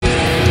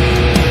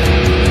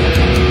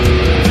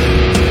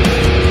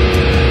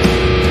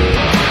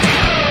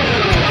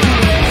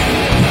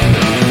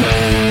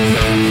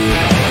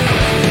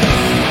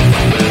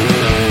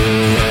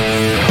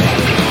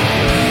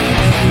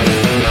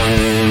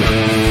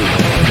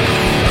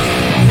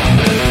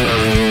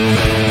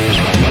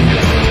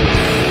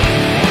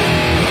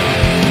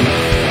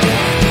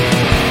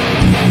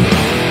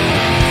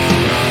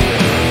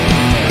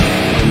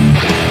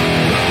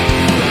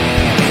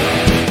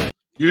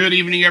Good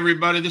evening,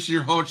 everybody. This is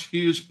your host,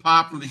 Hughes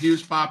Pop from the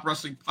Hughes Pop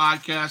Wrestling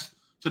Podcast.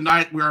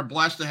 Tonight, we are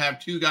blessed to have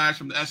two guys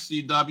from the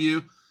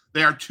SCW.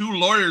 They are two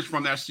lawyers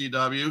from the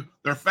SCW.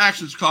 Their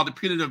faction is called the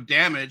Punitive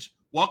Damage.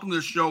 Welcome to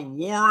the show,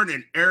 Warren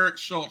and Eric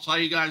Schultz. How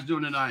you guys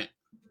doing tonight?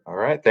 All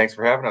right. Thanks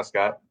for having us,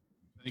 Scott.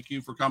 Thank you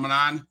for coming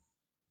on.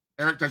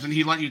 Eric, doesn't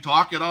he let you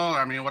talk at all?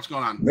 I mean, what's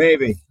going on?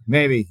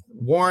 Maybe.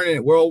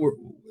 Warren,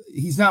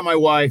 he's not my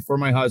wife or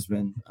my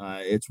husband.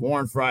 It's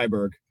Warren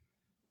Freiberg.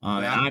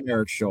 And I'm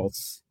Eric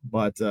Schultz,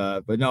 but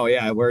no,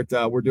 yeah, we're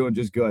doing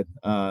just good.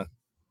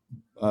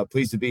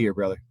 Pleased to be here,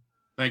 brother.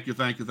 Thank you.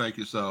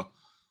 So,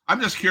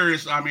 I'm just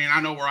curious. I mean, I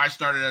know where I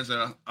started as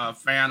a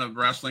fan of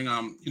wrestling.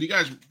 Can you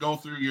guys go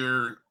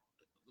through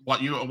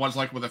what it was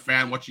like with a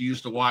fan, what you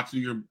used to watch, who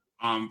your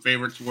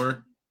favorites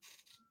were?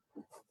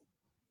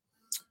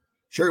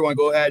 Sure, you want to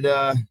go ahead,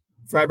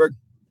 Freiberg?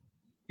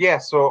 Yeah,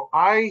 so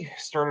I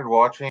started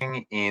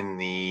watching in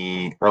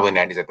the early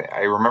 90s.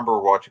 I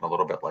remember watching a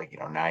little bit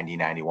 90,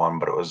 91,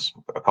 but it was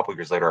a couple of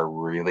years later I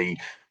really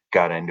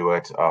got into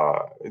it.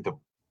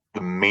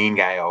 The main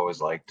guy I always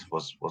liked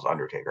was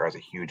Undertaker. I was a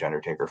huge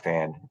Undertaker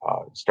fan,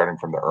 starting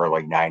from the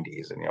early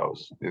 90s. And,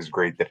 it was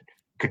great that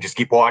I could just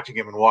keep watching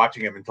him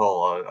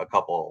until a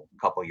couple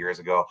years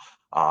ago,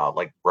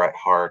 like Bret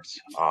Hart,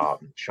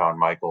 Shawn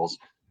Michaels.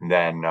 And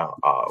then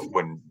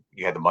when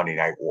you had the Monday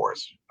Night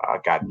Wars,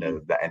 got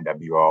into the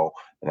NWO,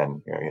 and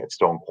then you had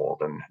Stone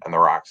Cold and The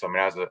Rock. So I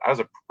mean, I was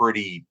a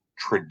pretty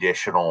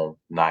traditional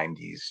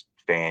 '90s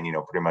fan.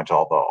 Pretty much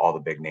all the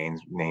big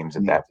names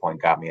at that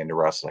point got me into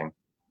wrestling.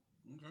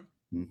 Okay.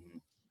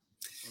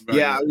 Mm-hmm.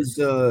 Yeah,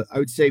 I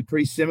would say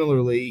pretty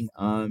similarly.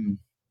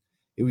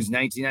 It was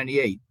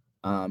 1998,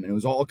 and it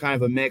was all kind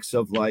of a mix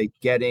of like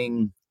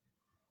getting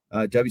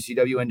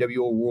WCW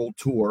NWO World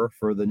Tour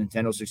for the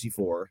Nintendo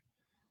 64.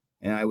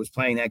 And I was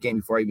playing that game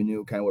before I even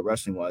knew kind of what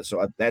wrestling was.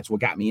 So that's what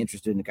got me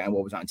interested in kind of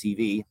what was on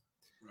TV.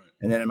 Right.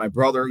 And then my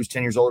brother, who's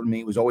 10 years older than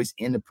me, was always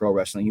into pro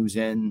wrestling. He was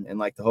in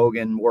like the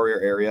Hogan Warrior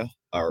era.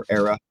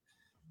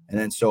 And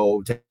then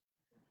so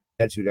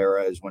Attitude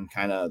Era is when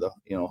kind of the,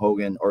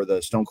 Hogan or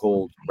the Stone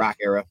Cold Rock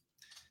era.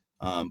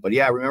 But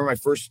yeah, I remember my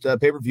first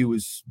pay-per-view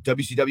was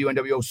WCW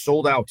NWO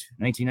Sold Out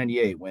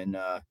 1998 when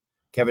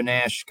Kevin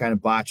Nash kind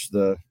of botched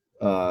the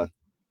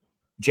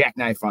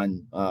jackknife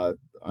on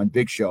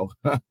Big Show.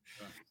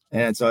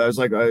 And so I was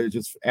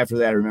just after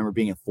that, I remember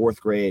being in fourth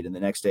grade and the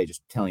next day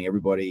just telling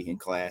everybody in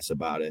class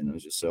about it. And it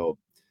was just so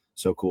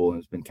cool. And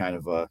it's been kind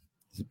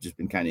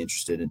of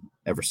interested in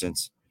ever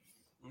since.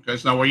 Okay.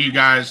 So now were you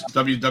guys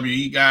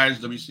WWE guys,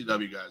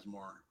 WCW guys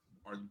more,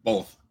 or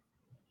both?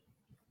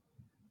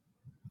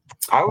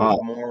 I was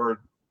more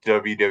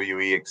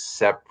WWE,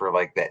 except for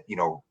like that,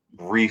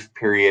 brief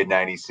period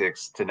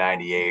 96 to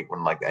 98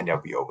 when like the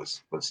NWO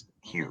was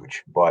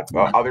huge. But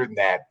other than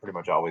that, pretty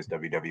much always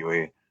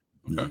WWE.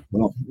 Okay.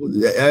 Well,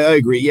 I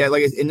agree. Yeah,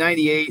 like in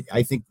 98,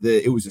 I think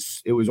it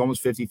was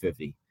almost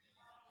 50-50.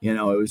 It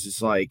was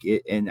just like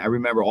it. And I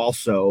remember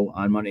also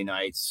on Monday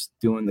nights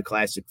doing the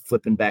classic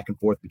flipping back and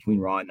forth between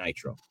Raw and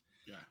Nitro.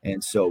 Yeah.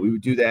 And so we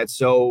would do that.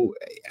 So,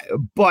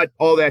 but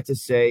all that to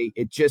say,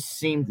 it just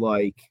seemed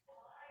like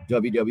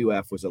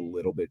WWF was a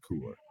little bit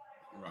cooler,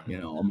 right?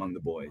 Among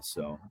the boys.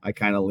 So I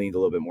kind of leaned a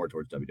little bit more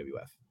towards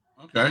WWF.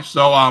 Okay.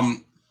 So,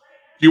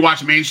 do you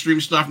watch mainstream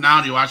stuff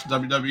now? Do you watch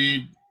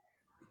WWE?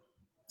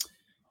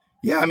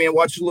 Yeah, I mean, I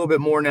watch a little bit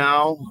more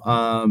now.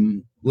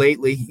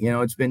 Lately,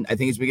 I think it's been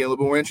getting a little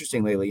bit more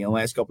interesting lately.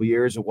 Last couple of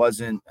years,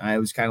 I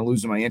was kind of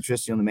losing my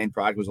interest. The main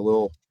product was a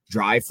little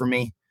dry for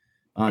me,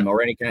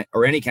 or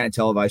any kind of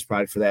televised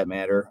product for that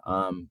matter.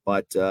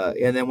 But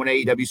and then when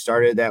AEW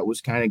started, that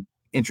was kind of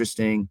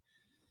interesting.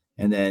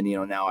 And then,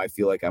 now I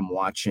feel like I'm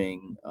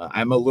watching.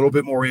 I'm a little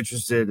bit more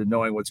interested in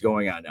knowing what's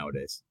going on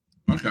nowadays.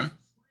 Okay.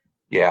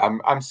 Yeah,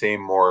 I'm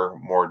saying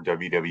more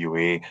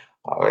WWE.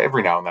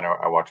 Every now and then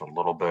I watch a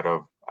little bit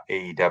of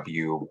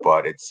AEW,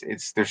 but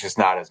there's just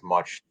not as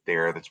much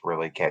there that's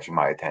really catching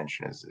my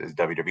attention as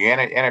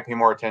WWE, and I pay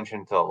more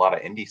attention to a lot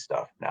of indie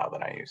stuff now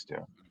than I used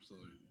to.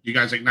 Absolutely. You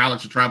guys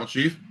acknowledge the Tribal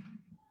Chief?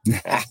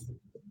 Yeah.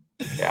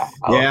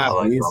 I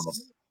like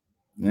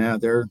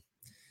them.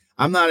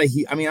 I'm not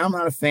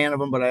a fan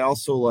of him, but I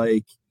also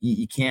like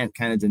you can't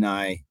kind of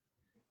deny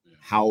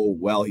how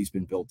well he's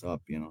been built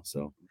up,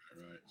 So,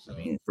 right. So I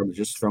mean, from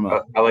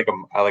I like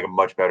him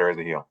much better as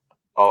a heel.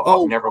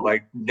 I'll never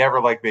like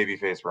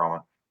babyface Roman.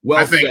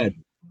 I think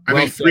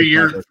 3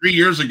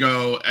 years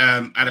ago,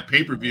 at a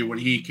pay-per-view when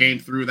he came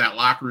through that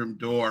locker room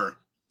door,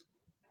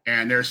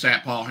 and there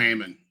sat Paul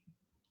Heyman,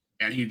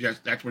 and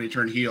that's when he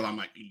turned heel. I'm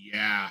like,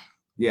 yeah,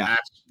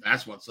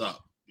 that's what's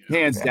up.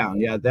 Hands down,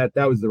 yeah,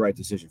 that was the right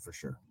decision for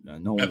sure.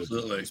 No one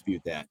would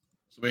dispute that.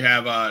 So we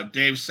have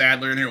Dave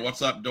Sadler in here.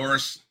 What's up,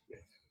 Doris?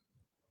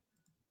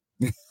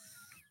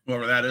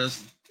 Whoever that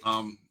is.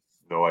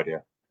 No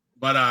idea.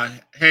 But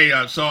hey,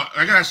 so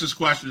I gotta ask this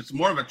question. It's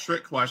more of a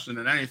trick question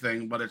than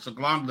anything, but it's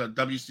along the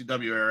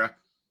WCW era.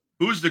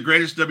 Who's the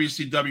greatest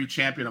WCW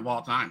champion of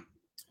all time?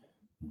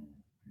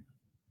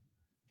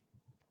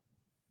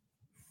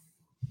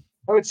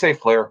 I would say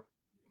Flair.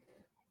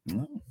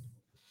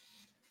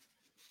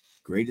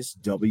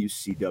 Greatest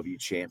WCW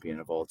champion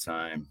of all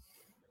time.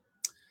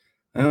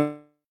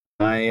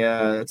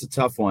 That's a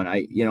tough one.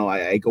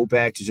 I go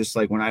back to just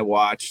like when I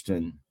watched,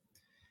 and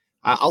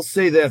I'll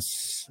say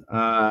this.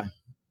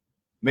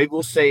 Maybe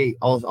we'll say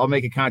I'll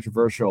make it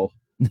controversial.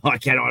 No, I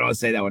can't. I don't want to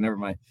say that one. Never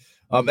mind.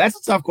 That's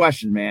a tough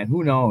question, man.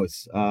 Who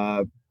knows?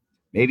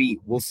 Maybe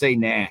we'll say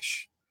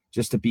Nash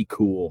just to be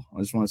cool. I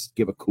just want to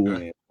give a cool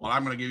name. Well,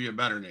 I'm going to give you a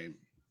better name,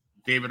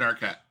 David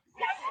Arquette.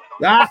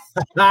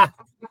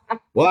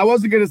 Well, I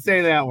wasn't going to say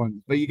that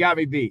one, but you got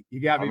me beat. You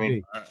got me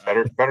beat.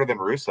 Better than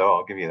Russo.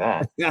 I'll give you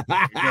that.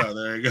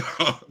 There you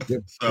go.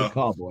 Good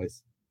call,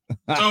 boys.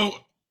 So,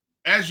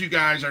 as you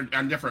guys are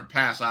on different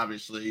paths,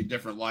 obviously,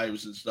 different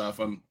lives and stuff,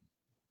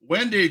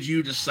 when did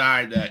you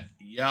decide that,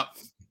 yep,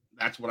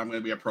 that's what I'm going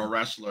to be a pro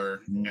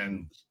wrestler?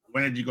 And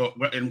when did you go,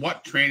 and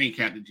what training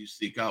camp did you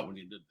seek out when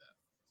you did that?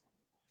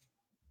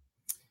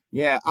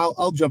 Yeah,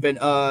 I'll jump in.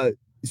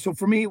 So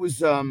for me, it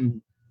was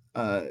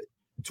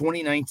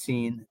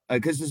 2019,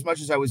 because as much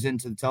as I was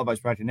into the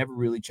televised product, I never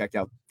really checked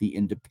out the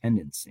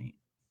independent scene.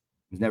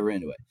 I was never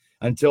into it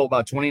until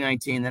about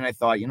 2019. Then I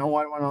thought, you know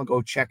what? Why don't I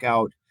go check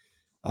out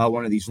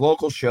one of these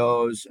local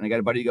shows? And I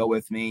got a buddy to go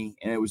with me,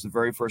 and it was the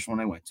very first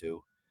one I went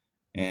to.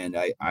 And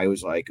I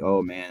was like,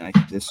 oh man,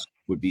 this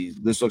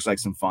looks like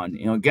some fun,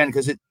 again,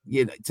 because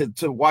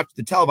to watch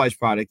the televised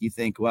product, you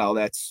think, well,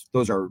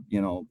 those are,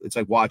 it's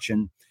like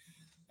watching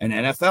an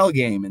NFL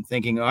game and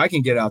thinking, oh, I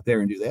can get out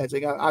there and do that. It's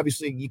like,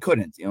 obviously you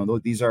couldn't,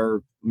 these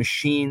are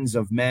machines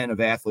of men, of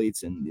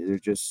athletes, and they're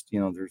just,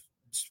 they're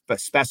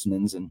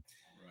specimens. And,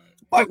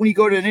 but when you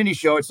go to an indie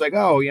show, it's like,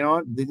 oh,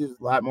 there's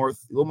a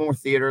little more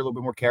theater, a little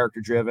bit more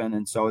character driven.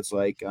 And so it's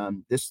like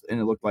this,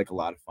 and it looked like a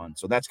lot of fun.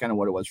 So that's kind of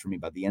what it was for me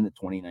by the end of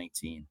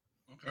 2019.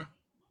 Okay.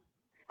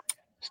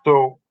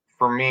 So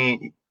for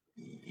me,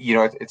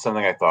 it's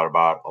something I thought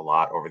about a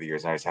lot over the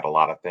years. And I just had a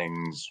lot of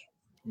things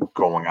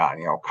going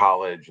on,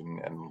 college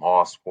and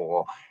law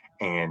school.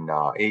 And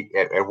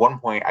at one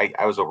point,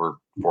 I was over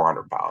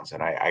 400 pounds,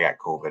 and I got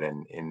COVID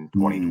in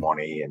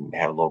 2020 and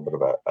had a little bit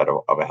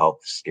of a health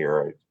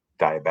scare,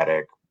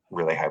 diabetic,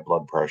 really high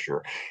blood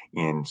pressure.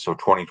 And so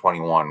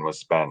 2021 was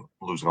spent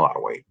losing a lot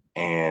of weight.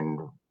 And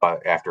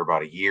after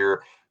about a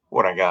year,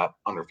 when I got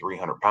under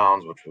 300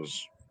 pounds, which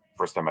was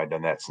first time I'd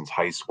done that since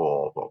high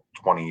school, about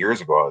 20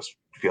 years ago, I was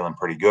feeling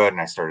pretty good.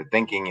 And I started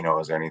thinking,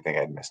 is there anything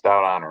I'd missed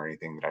out on or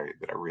anything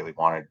that I really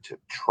wanted to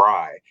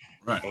try?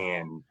 Right.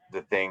 And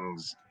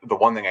the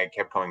one thing I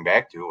kept coming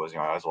back to was,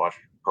 I was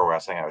watching pro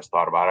wrestling. I always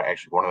thought about it.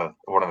 Actually,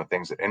 one of the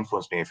things that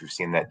influenced me, if you've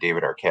seen that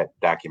David Arquette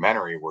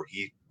documentary where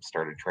he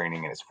started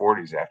training in his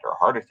 40s after a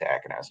heart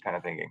attack, and I was kind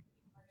of thinking,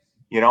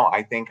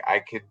 I think I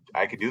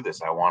could do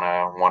this. I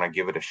want to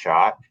give it a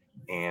shot.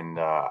 And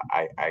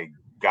I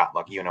got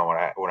lucky, when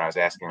I was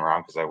asking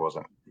around, because I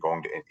wasn't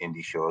going to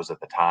indie shows at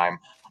the time.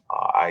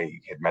 I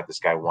had met this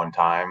guy one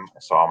time. I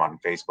saw him on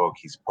Facebook.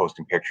 He's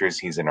posting pictures.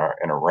 He's in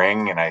a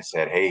ring, and I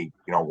said, "Hey,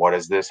 what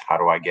is this? How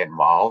do I get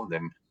involved?"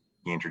 And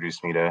he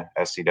introduced me to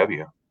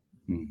SCW.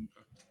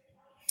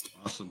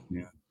 Awesome.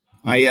 Yeah.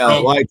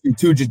 I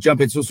to just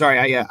jump in. So sorry.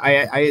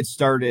 I had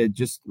started,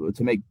 just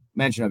to make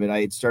mention of it, I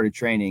had started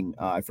training.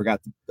 I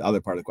forgot the other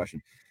part of the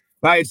question,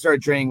 but I had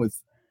started training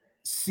with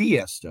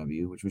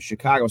CSW, which was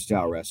Chicago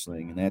style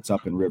wrestling, and that's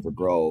up in River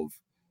Grove.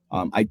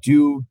 I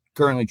do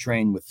currently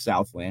train with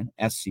Southland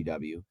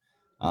SCW,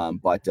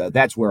 but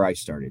that's where I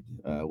started.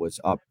 Was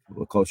up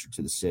closer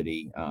to the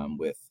city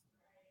with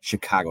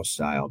Chicago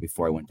style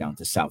before I went down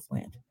to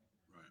Southland.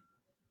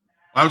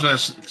 I was going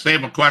to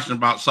save a question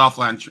about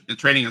Southland,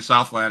 training in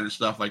Southland and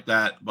stuff like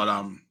that, but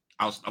I'll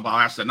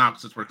ask that now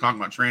since we're talking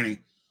about training.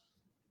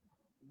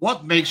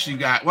 What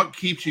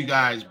keeps you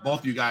guys, both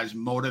of you guys,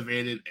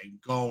 motivated and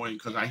going?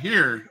 Because I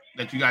hear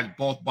that you guys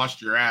both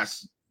bust your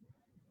ass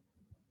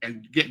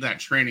and get in that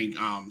training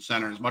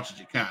center as much as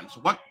you can.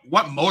 So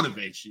what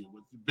motivates you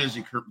with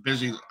the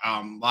busy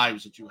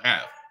lives that you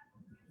have?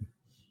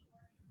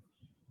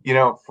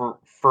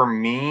 For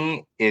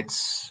me,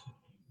 it's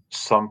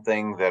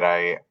something that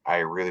I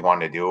really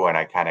wanted to do, and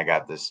I kind of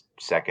got this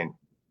second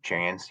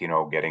chance,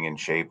 getting in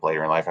shape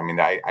later in life. I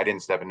mean, I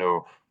didn't step into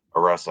a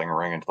wrestling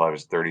ring until I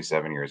was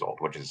 37 years old,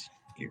 which is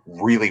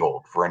really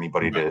old for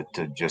anybody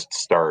to just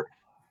start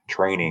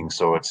training.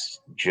 So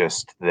it's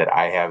just that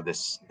I have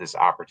this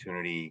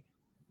opportunity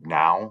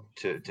now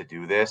to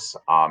do this.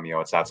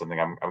 It's not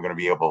something I'm going to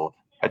be able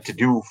to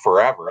do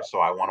forever. So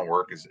I want to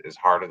work as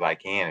hard as I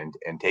can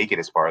and take it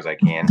as far as I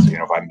can. So,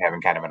 if I'm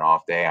having kind of an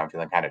off day, I'm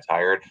feeling kind of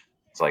tired,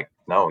 it's like,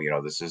 no,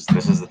 this is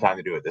the time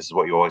to do it. This is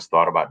what you always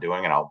thought about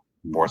doing. And I'll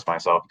force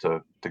myself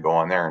to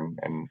go in there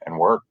and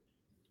work.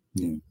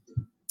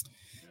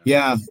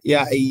 Yeah.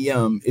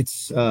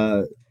 It's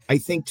I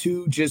think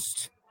too,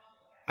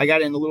 I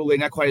got in a little late,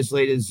 not quite as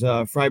late as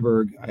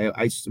Freiberg.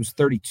 I was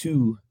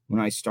 32 when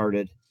I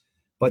started,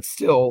 but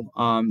still,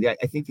 I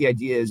think the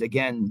idea is,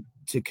 again,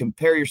 to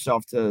compare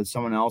yourself to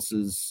someone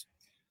else's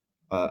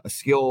a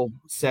skill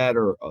set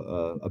or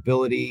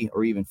ability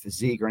or even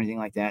physique or anything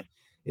like that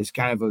is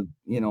kind of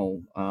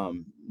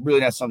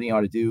really not something you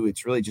ought to do.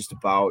 It's really just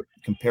about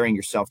comparing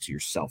yourself to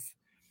yourself.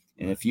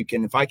 And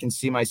if I can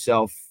see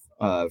myself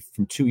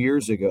from 2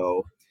 years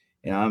ago,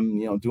 and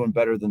I'm doing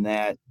better than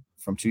that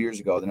from 2 years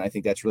ago, then I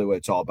think that's really what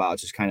it's all about.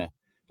 It's just kind of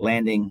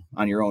landing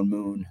on your own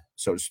moon,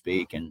 so to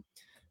speak. And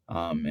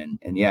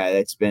yeah,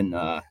 it's been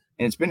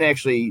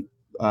actually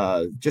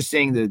just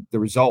seeing the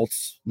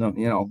results,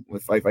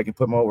 if I can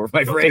put them over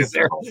my phrase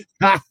there,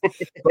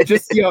 but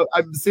just,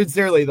 I'm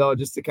sincerely though,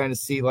 just to kind of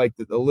see like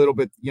the little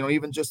bit,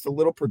 even just a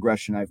little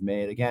progression I've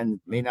made. Again,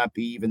 may not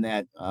be even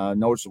that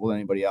noticeable to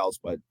anybody else,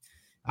 but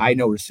I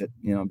notice it,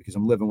 because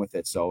I'm living with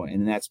it. So,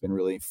 and that's been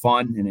really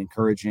fun and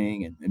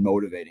encouraging and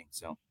motivating.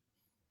 So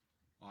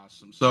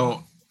awesome.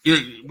 So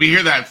we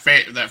hear that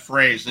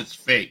phrase, it's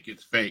fake,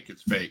 it's fake,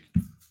 it's fake.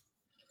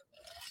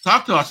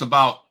 Talk to us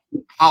about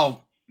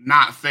how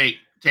not fake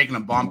taking a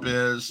bump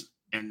is,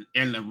 and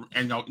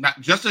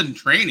not just in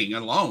training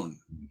alone.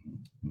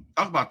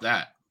 Talk about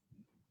that.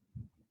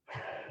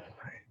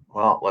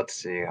 Well, let's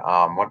see.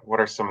 What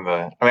are some of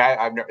the?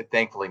 I mean, I've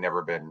thankfully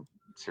never been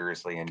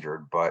seriously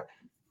injured, but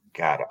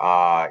God,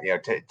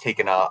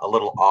 taking a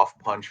little off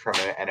punch from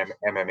an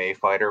MMA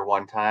fighter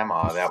one time.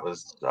 That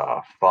was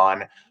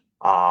fun.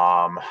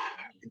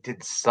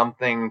 Did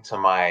something to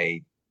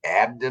my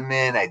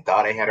abdomen. I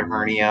thought I had a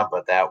hernia,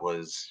 but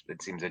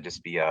it seems to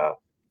just be a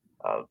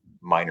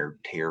minor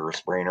tear or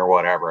sprain or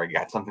whatever. I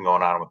got something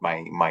going on with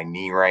my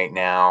knee right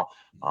now.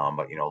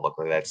 But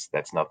luckily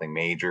that's nothing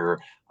major.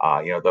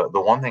 The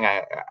one thing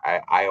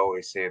I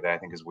always say that I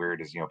think is weird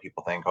is,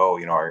 people think, oh,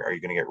 are you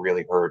going to get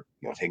really hurt,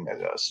 taking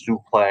a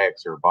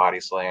suplex or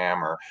body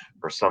slam or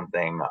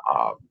something,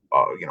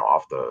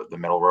 off the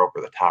middle rope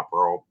or the top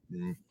rope.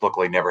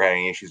 Luckily, never had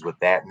any issues with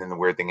that. And then the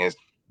weird thing is,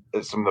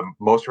 some of the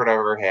most hurt I've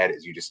ever had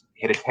is you just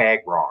hit a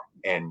tag wrong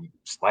and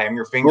slam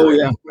your finger. Oh,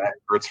 yeah. And that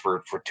hurts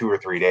for 2 or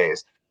 3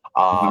 days.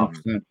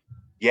 100%.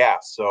 Yeah,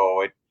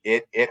 so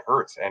it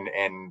hurts,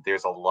 and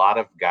there's a lot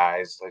of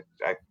guys.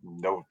 I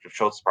know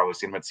Schultz probably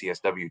seen them at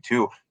CSW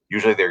too.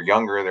 Usually they're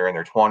younger, they're in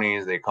their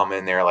 20s. They come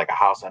in there like a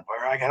house on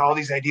fire. I got all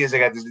these ideas. I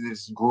got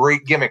this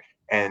great gimmick,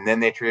 and then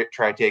they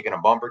try taking a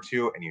bump or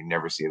two, and you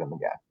never see them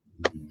again.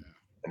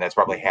 And that's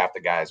probably half the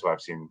guys who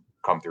I've seen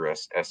come through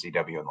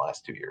SCW in the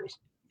last 2 years.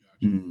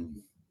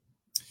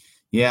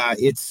 Yeah,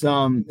 it's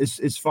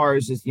as far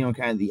as this, kind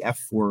of the F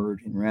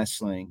word in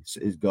wrestling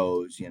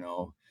goes,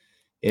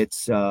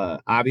 it's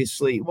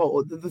obviously,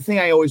 well, the thing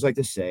I always like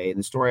to say, and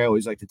the story I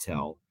always like to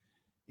tell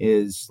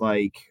is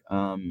like,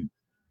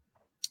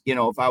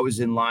 if I was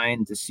in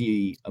line to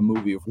see a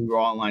movie, if we were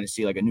all in line to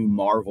see like a new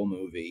Marvel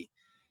movie,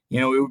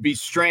 it would be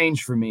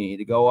strange for me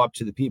to go up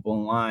to the people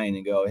in line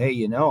and go,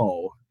 hey,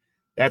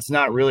 that's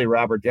not really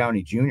Robert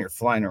Downey Jr.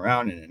 flying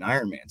around in an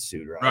Iron Man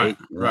suit, right?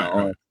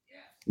 Right.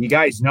 You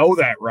guys know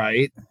that,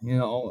 right?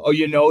 Oh,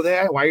 you know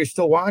that? Why are you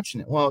still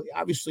watching it? Well,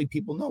 obviously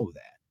people know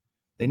that.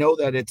 They know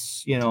that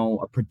it's,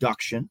 a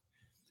production,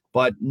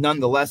 but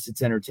nonetheless,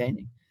 it's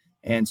entertaining.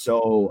 And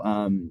so,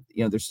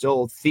 there's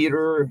still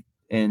theater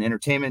and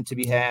entertainment to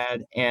be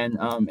had. And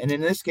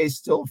in this case,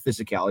 still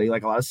physicality,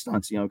 like a lot of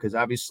stunts, because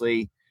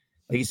obviously,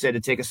 like you said,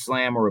 to take a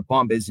slam or a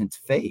bump isn't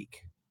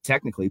fake.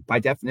 Technically, by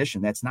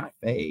definition, that's not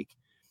fake.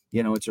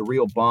 It's a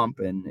real bump,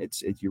 and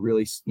it's you're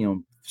really,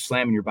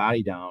 slamming your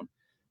body down.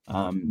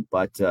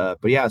 But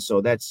yeah, so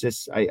that's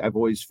just, I've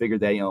always figured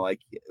that, like,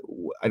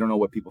 I don't know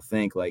what people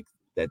think, like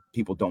that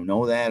people don't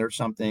know that or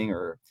something,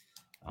 or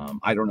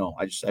I don't know.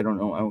 I don't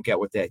know. I don't get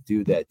what that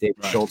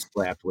David Schultz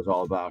clapped was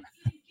all about.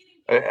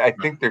 I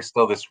think there's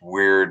still this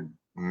weird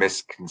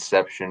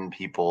misconception.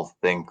 People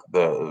think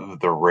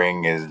the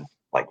ring is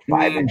like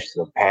 5 inches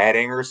of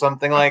padding or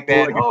something like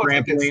that. Like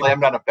it's like it's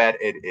slammed on a bed.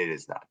 It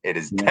is not. It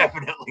is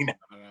definitely not.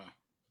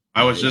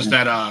 I was just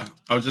at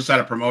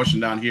a promotion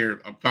down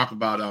here. I'll talk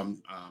about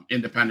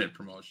independent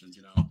promotions.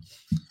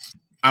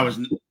 I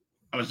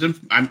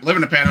live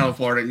in the Panhandle of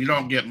Florida, and you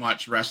don't get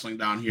much wrestling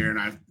down here.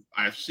 And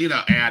I've seen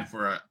an ad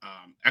for a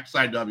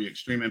XIW,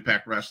 Extreme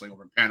Impact Wrestling,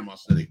 over in Panama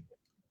City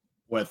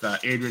with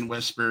Adrian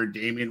Whisper,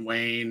 Damian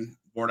Wayne,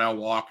 Bordell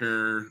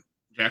Walker,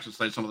 Jackson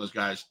Slade, some of those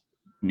guys.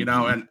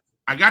 And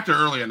I got there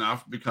early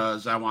enough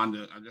because I'm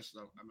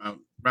a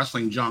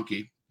wrestling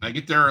junkie. I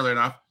get there early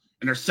enough,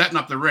 and they're setting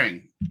up the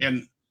ring.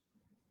 And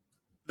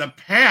the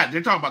pad,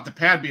 they're talking about the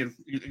pad being,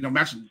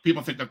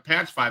 people think the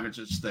pad's 5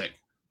 inches thick.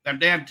 Them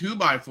damn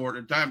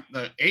 2x4,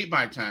 the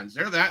 8x10s,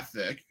 they're that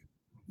thick,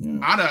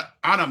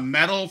 on a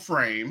metal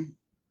frame,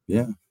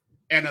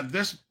 and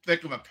this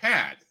thick of a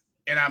pad.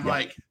 And I'm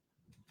like,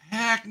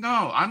 heck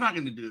no, I'm not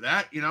going to do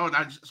that, And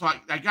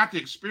I got the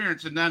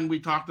experience, and then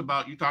you talked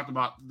about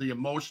the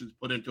emotions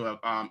put into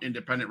a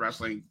independent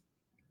wrestling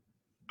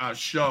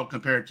show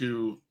compared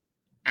to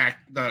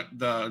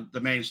the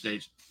main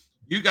stage.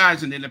 You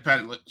guys in the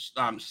independent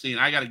scene,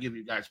 I got to give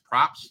you guys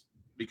props,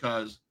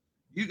 because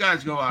you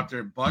guys go out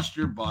there, bust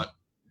your butt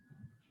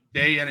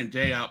day in and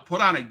day out,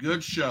 put on a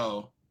good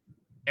show,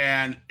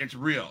 and it's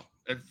real.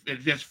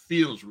 It just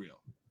feels real.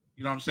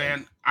 You know what I'm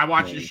saying? I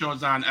watch your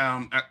shows on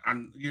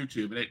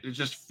YouTube, and it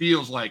just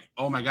feels like,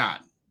 oh my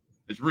God,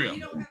 it's real.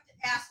 You don't have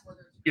to ask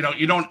whether it's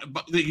you don't,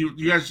 but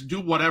you guys do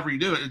whatever you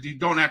do. You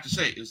don't have to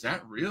say, is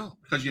that real?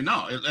 Because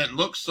it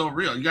looks so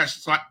real. You guys,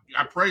 so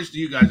I praise to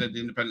you guys at the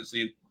independent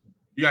scene.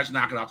 You guys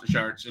knock it off the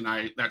charts, and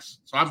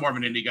so I'm more of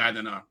an indie guy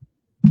than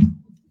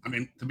I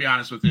mean, to be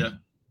honest with you,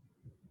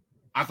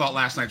 I thought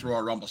last night's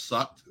Royal Rumble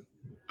sucked.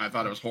 I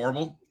thought it was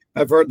horrible.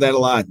 I've heard that a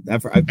lot.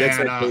 I'm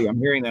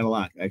hearing that a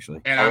lot,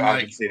 actually. And I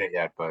haven't seen it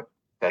yet, but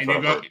that's what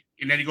I've heard.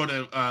 And then you go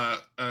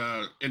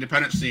to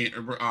independent scene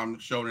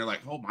show, and you're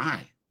like, oh my,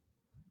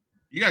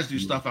 you guys do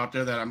stuff out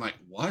there that I'm like,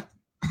 what?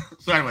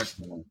 So anyways,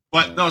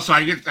 but no, so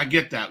I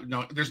get that.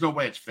 There's no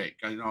way it's fake.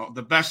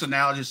 The best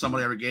analogy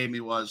somebody ever gave me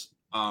was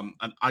an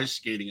ice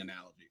skating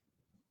analogy.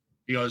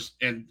 He goes,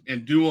 in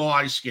dual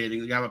ice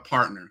skating, you have a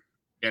partner,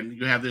 and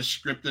you have this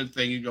scripted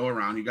thing. You go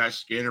around, you guys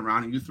skate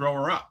around, and you throw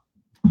her up.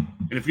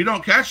 And if you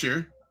don't catch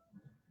her,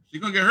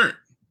 she's gonna get hurt.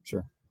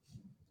 Sure.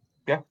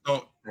 Yeah.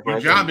 So your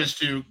job is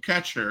to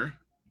catch her,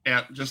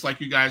 just like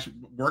you guys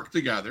work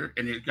together,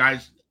 and you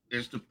guys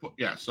is to put.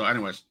 Yeah. So,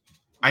 anyways,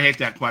 I hate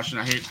that question.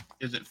 I hate,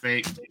 is it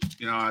fake?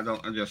 I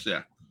don't. I just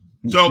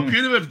So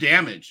punitive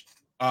damage.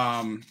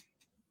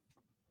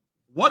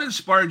 What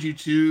inspired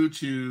you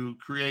to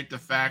create the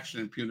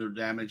faction Punitive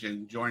Damage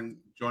and join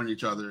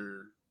each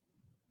other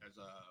as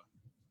a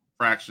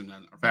faction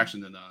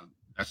in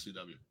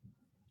SCW?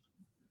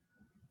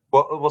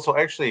 Well, so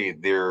actually,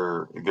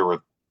 there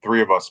were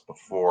three of us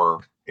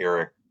before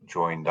Eric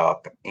joined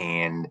up,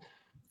 and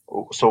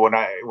so when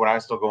I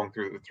was still going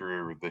through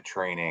the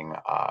training,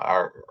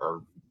 our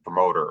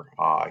promoter,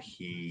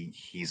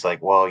 he's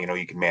like, well,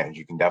 you can manage,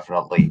 you can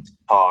definitely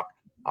talk.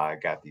 I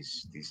got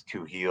these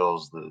two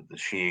heels, the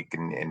Sheik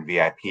and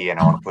VIP, and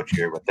I want to put you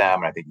here with them.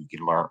 And I think you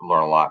can learn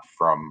a lot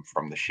from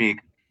the Sheik.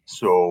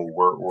 So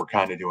we're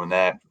kind of doing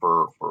that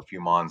for a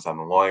few months. I'm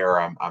the lawyer,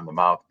 I'm the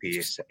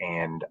mouthpiece,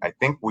 and I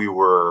think we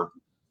were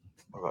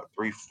about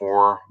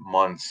 3-4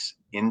 months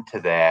into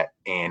that,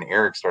 and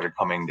Eric started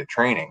coming to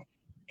training,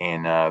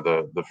 and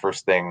the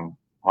first thing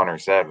Hunter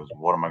said was,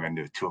 "What am I going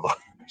to do with two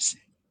lawyers?"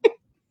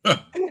 I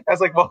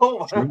was like, well,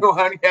 why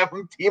don't you have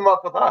them team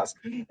up with us?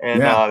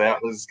 And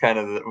that was kind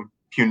of the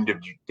Punitive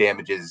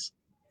Damages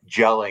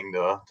gelling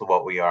to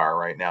what we are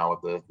right now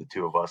with the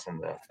two of us and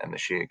the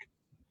Sheik.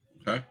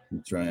 Okay,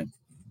 that's right.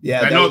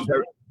 Yeah,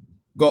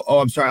 go. Oh,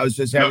 I'm sorry. I was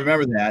just. I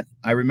remember that.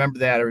 I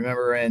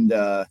remember, and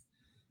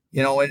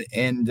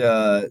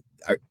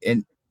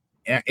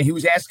and he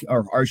was asking,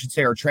 or I should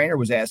say, our trainer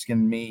was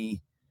asking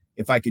me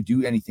if I could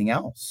do anything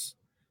else.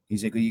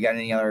 He's like, well, you got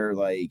any other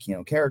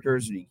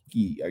characters?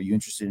 Are you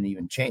interested in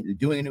even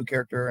doing a new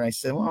character? And I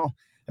said, well,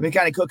 I've been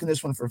kind of cooking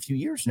this one for a few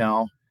years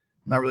now.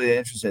 I'm not really that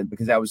interested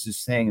because that was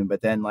his thing.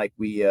 But then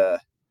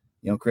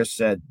Chris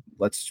said,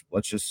 let's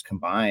just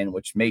combine,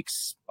 which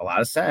makes a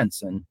lot of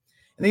sense. And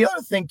the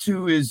other thing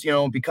too is,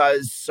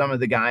 because some of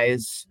the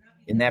guys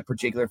in that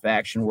particular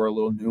faction were a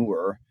little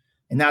newer,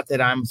 and not that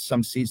I'm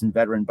some seasoned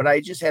veteran, but I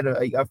just had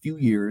a few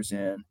years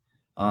in.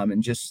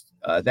 And just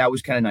that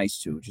was kind of nice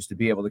too, just to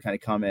be able to kind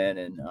of come in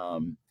and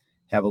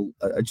have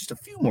just a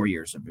few more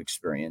years of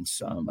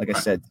experience. Like I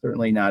said,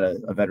 certainly not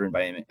a veteran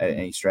by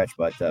any stretch,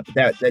 but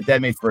that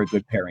made for a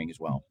good pairing as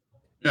well.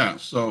 Yeah.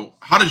 So,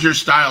 how does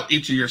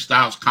each of your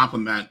styles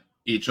complement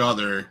each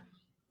other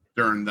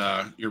during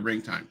your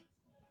ring time?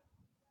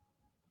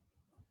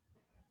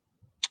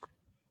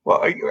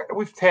 Well,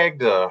 we've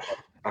tagged a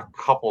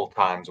couple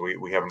times.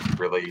 We haven't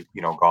really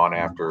gone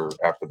after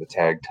the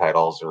tag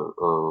titles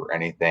or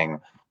anything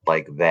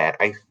like that.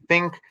 I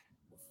think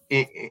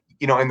in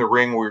the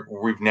ring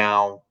we've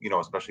now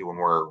especially when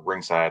we're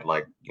ringside,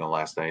 like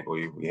last night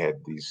we had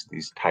these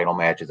title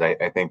matches.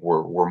 I think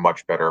we're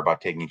much better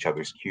about taking each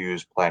other's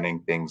cues,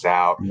 planning things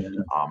out,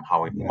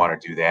 how we want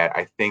to do that.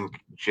 I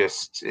think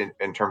just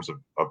in terms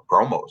of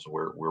promos,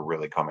 we're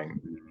really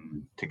coming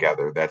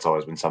together. That's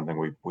always been something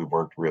we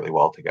worked really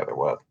well together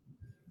with.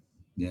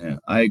 Yeah,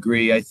 I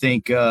agree. I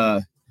think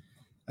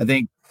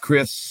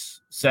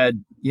Chris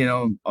said,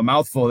 a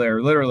mouthful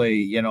there,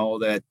 literally,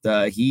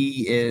 that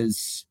he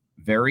is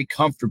very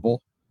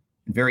comfortable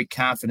and very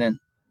confident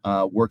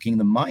working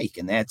the mic.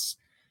 And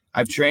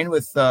I've trained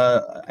with,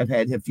 I've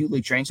had a few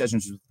training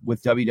sessions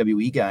with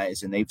WWE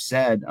guys, and they've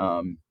said,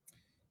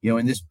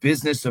 in this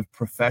business of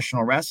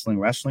professional wrestling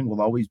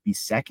will always be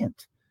second,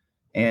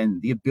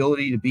 and the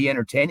ability to be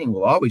entertaining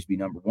will always be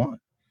number one.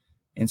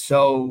 And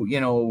so,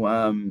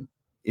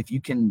 if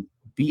you can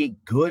be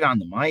good on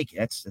the mic,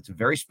 that's a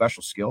very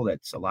special skill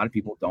that a lot of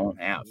people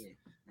don't have.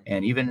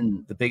 And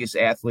even the biggest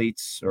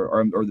athletes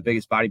or the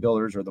biggest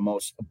bodybuilders or the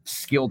most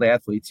skilled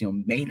athletes,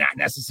 may not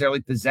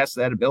necessarily possess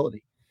that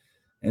ability.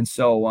 And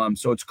so,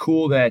 so it's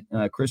cool that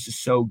Chris is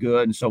so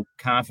good and so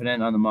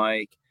confident on the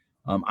mic.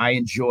 I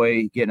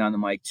enjoy getting on the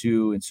mic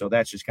too. And so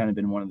that's just kind of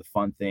been one of the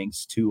fun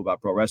things too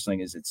about pro wrestling,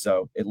 is it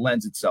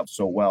lends itself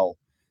so well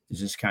to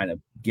just kind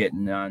of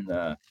getting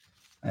on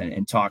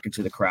and talking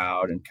to the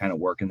crowd and kind of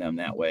working them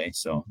that way.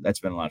 So that's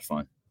been a lot of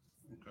fun.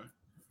 Okay.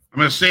 I'm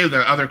going to save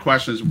the other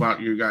questions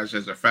about you guys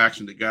as a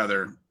faction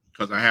together,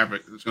 because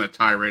it's going to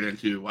tie right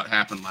into what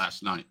happened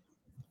last night.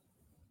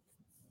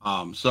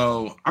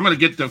 So I'm going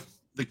to get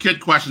the kid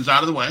questions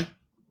out of the way.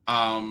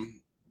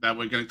 that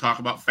we're going to talk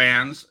about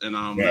fans, and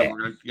Yeah. then we're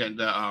going to get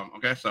into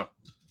okay. So,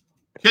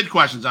 kid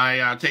questions.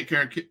 I take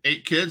care of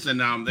 8 kids,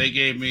 and they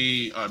gave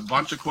me a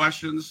bunch of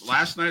questions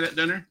last night at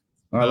dinner.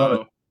 Oh, I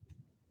love it.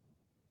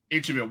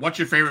 Each of you, what's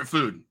your favorite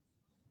food?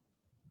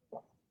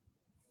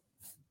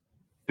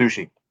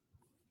 Sushi.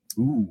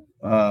 Ooh,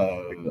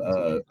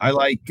 I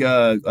like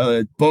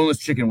boneless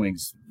chicken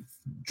wings,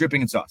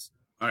 dripping in sauce.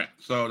 All right.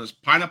 So does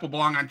pineapple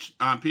belong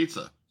on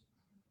pizza?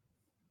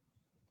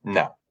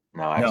 No,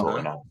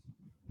 absolutely not.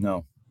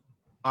 No.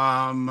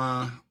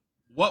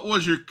 What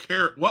was your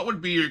What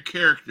would be your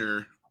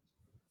character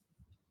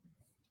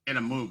in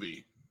a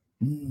movie?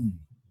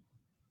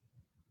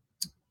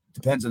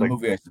 Depends on the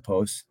movie, I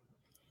suppose.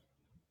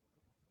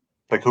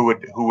 Like who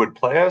would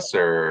play us,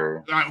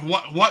 or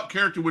what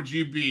character would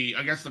you be?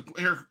 I guess the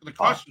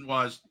question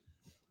was,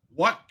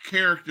 what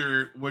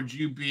character would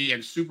you be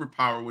and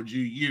superpower would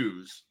you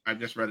use? I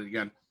just read it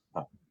again.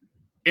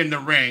 In the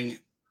ring,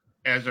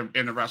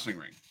 in a wrestling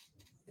ring.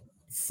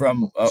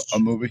 From a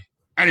movie?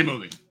 Any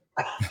movie.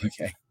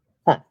 Okay.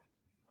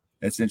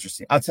 That's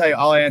interesting. I'll tell you,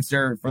 I'll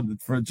answer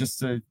for just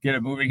to get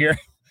it moving here.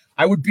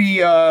 I would be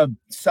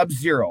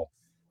Sub-Zero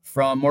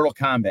from Mortal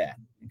Kombat.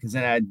 Because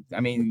then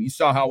I mean, you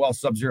saw how well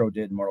Sub-Zero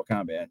did in Mortal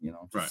Kombat,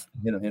 right.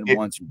 Hit him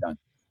once, you're done.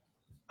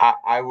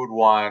 I would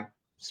want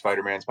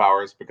Spider-Man's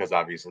powers because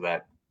obviously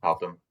that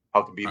helped him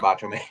beat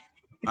Macho Man.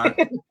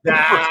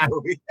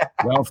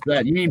 Well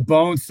said. You mean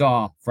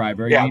Bonesaw,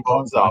 Freiberg? Yeah,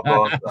 Bonesaw.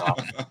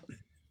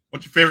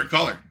 What's your favorite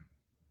color?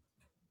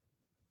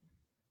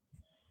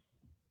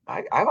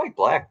 I like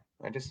black.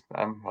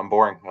 I'm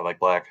boring. I like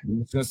black.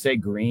 I'm just gonna say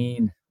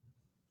green.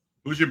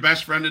 Who's your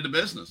best friend in the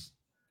business?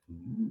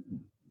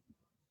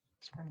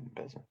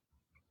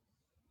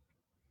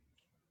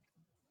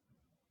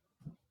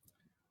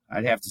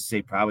 I'd have to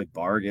say probably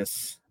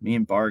Vargas. Me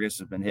and Vargas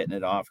have been hitting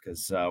it off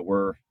because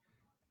we're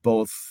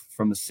both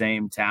from the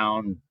same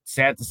town,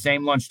 sat at the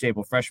same lunch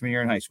table freshman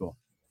year in high school.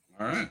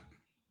 All right.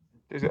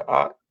 There's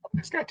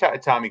this guy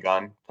Tommy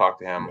Gunn.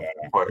 Talked to him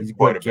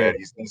quite a bit.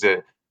 He's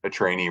a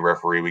trainee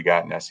referee we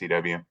got in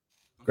SCW.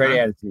 Great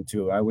attitude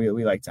too.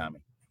 We like Tommy.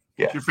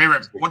 Yeah.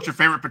 What's your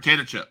favorite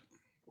potato chip?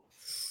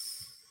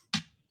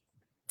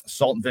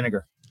 Salt and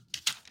vinegar.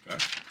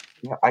 Okay.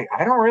 Yeah,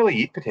 I don't really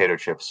eat potato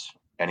chips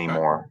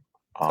anymore.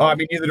 I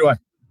mean, neither do I.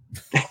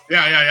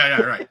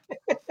 Yeah. Right.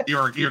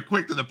 You're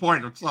quick to the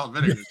point with salt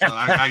and vinegar. So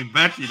I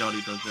bet you don't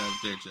eat those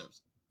potato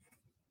chips.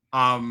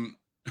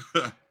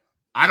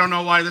 I don't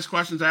know why this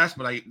question's asked,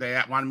 but they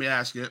wanted me to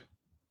ask it.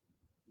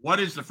 What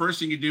is the first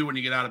thing you do when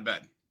you get out of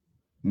bed?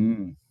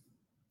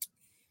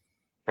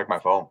 Check my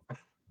phone.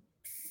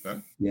 Okay.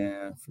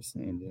 Yeah, first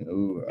thing you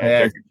do.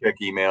 Check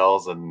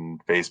emails and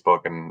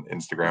Facebook and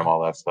Instagram,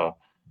 all that stuff.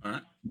 All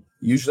right.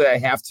 Usually I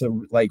have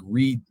to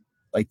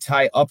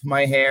tie up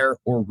my hair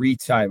or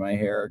retie my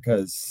hair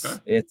because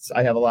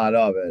I have a lot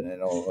of it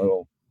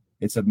and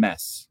it's a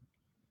mess.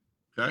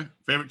 Okay.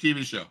 Favorite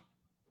TV show?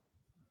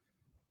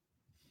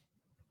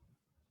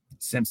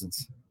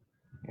 Simpsons.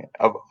 Yeah.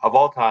 Of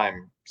all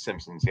time,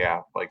 Simpsons,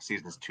 yeah, like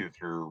seasons 2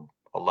 through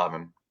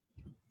 11.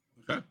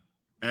 Okay.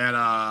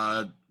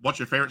 And what's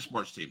your favorite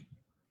sports team?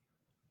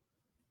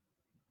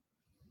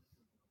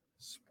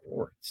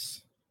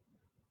 Sports.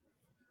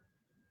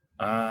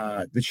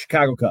 The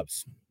Chicago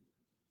Cubs.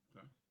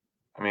 Okay.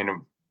 I mean,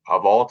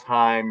 of all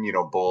time,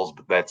 Bulls,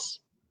 but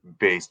that's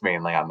based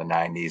mainly on the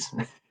 90s.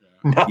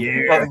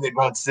 Nothing they've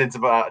done since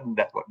about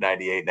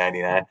 98,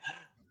 99.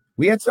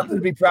 We had something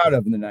to be proud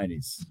of in the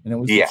 90s, and it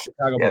was the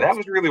Chicago Bulls. That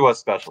was really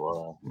what's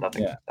special.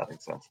 Nothing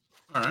since.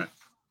 All right.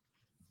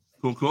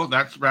 Cool.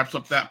 That wraps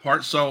up that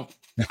part. So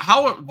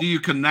how do you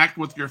connect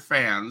with your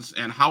fans,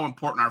 and how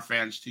important are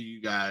fans to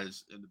you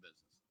guys in the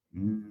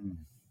business?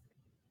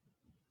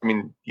 I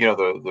mean,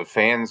 the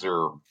fans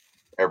are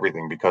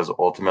everything because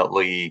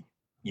ultimately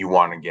you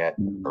want to get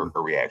a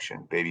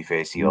reaction.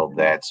 Babyface heel,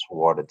 that's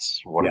what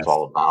it's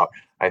all about.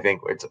 I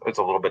think it's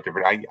a little bit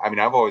different. I mean,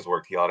 I've always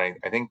worked heel, and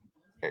I think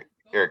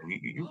Eric,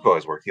 you've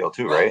always worked heel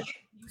too, right?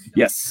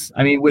 Yes.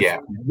 I mean, with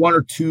one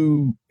or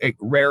two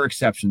rare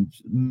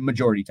exceptions,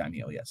 majority time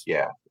heel, yes.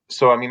 Yeah.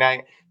 So I mean,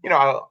 I'm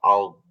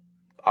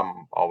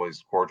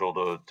always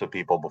cordial to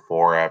people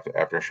before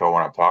after a show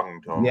when I'm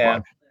talking to them. Yeah.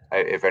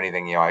 But if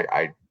anything,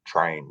 I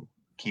try and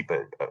keep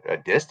a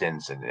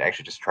distance and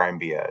actually just try and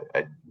be a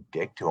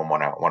dick to them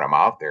when I'm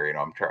out there.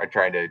 I'm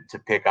trying to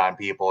pick on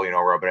people,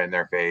 rub it in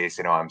their face.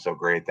 I'm so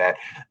great, that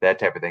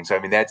type of thing. So I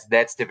mean,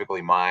 that's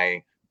typically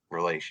my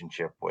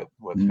relationship with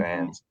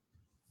fans.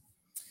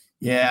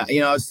 Yeah,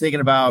 I was thinking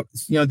about,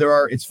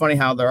 it's funny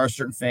how there are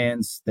certain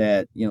fans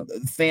that,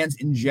 the fans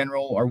in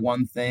general are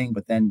one thing,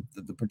 but then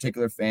the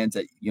particular fans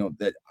that,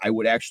 that I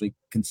would actually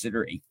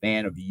consider a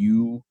fan of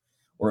you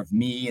or of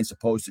me as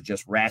opposed to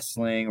just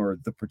wrestling or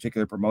the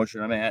particular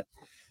promotion I'm at.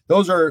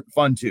 Those are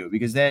fun too,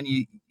 because then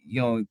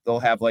they'll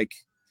have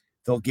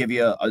they'll give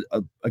you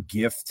a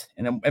gift.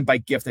 And by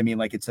gift, I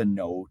mean it's a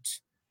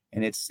note.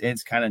 And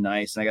it's kind of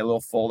nice. And I got a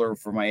little folder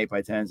for my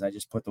 8x10s. I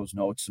just put those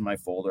notes in my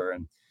folder.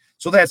 And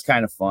So that's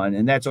kind of fun,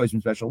 and that's always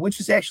been special, which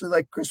is actually,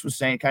 like Chris was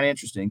saying, kind of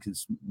interesting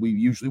because we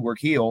usually work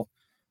heel.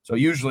 So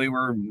usually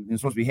we're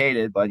supposed to be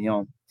hated, but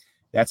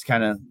that's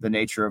kind of the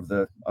nature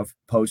of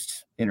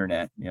post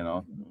internet.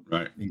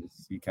 Right.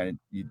 You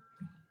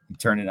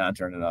turn it on,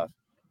 turn it off.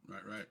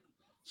 Right.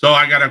 So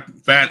I got a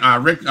fan,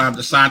 Rick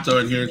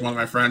DeSanto in here is one of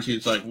my friends.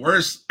 He's like,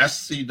 "Where's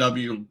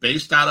SCW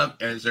based out of?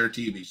 And is there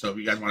TV?" So if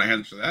you guys want to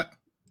answer that.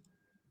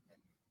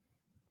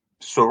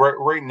 So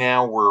right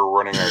now we're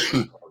running our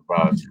show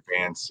about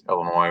Vance,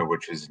 Illinois,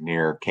 which is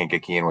near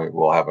Kankakee, and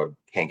we'll have a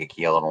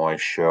Kankakee, Illinois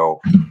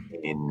show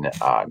in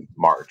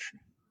March.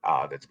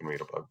 That's going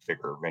to be a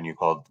bigger venue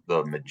called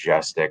the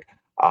Majestic.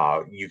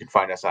 You can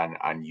find us on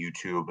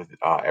YouTube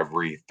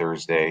every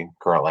Thursday.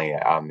 Currently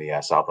on the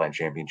Southland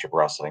Championship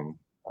Wrestling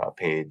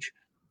page,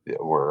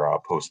 we're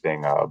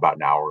posting about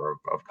an hour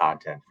of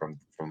content from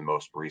the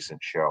most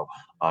recent show.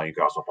 You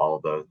can also follow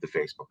the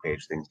Facebook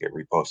page; things get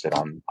reposted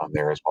on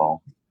there as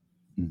well.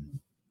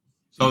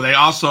 So they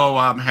also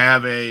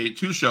have they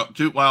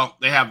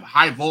have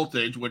High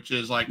Voltage, which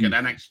is like an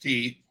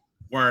NXT,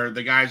 where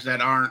the guys that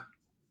aren't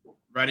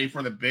ready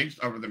for the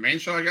main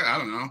show, I guess, I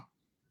don't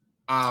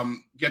know,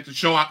 get to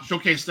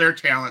showcase their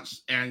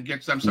talents and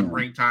get them some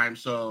ring time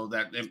so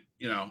that they,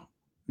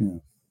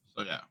 so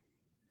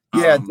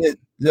yeah.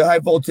 The High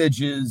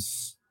Voltage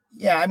is,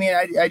 I mean,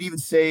 I'd even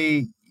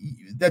say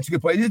that's a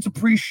good point. It's a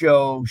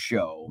pre-show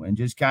show and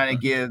just kind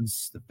of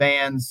gives the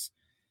fans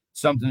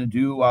something to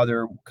do while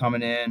they're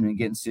coming in and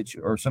getting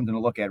or something to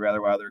look at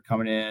rather while they're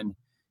coming in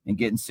and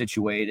getting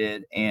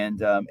situated,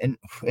 and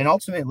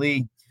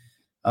ultimately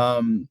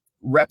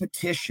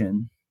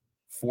repetition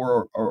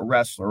for a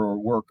wrestler or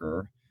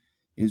worker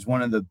is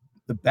one of the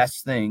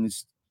best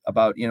things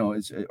about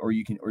is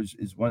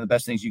one of the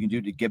best things you can do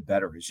to get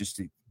better, is just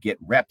to get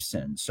reps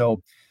in.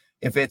 So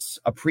if it's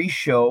a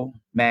pre-show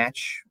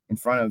match in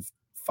front of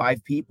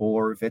 5 people,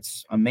 or if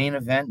it's a main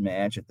event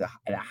match at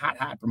a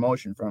hot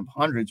promotion from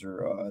hundreds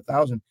or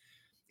 1,000,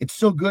 it's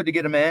still good to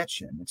get a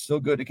match in. It's still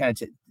good to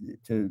kind of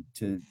to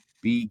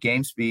be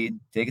game speed,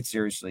 take it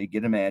seriously,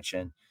 get a match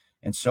in.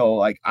 And so,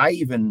 like, I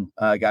even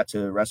got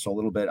to wrestle a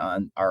little bit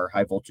on our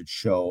High Voltage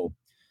show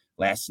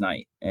last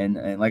night,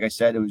 and like I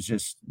said, it was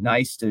just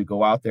nice to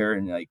go out there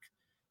and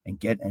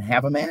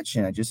have a match.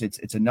 And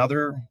it's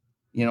another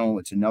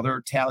it's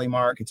another tally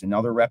mark, it's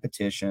another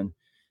repetition,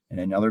 and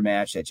another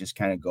match that just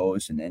kind of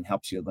goes and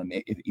helps you,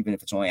 even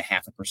if it's only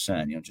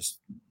 0.5%, just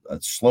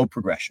a slow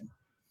progression.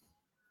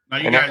 Now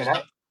you guys,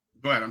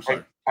 go ahead. I'm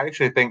sorry. I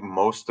actually think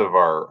most of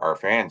our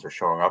fans are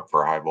showing up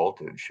for High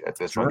Voltage at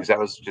this point, because that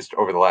was just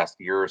over the last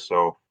year or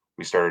so.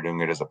 We started doing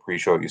it as a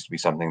pre-show. It used to be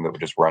something that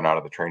would just run out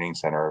of the training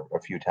center a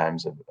few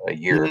times a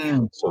year.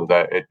 So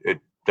that it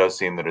does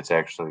seem that it's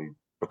actually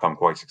become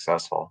quite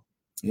successful.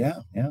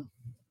 Yeah.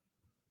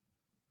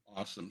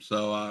 Awesome.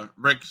 So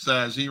Rick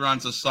says he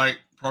runs a site,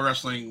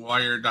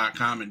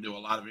 ProWrestlingWire.com, and do a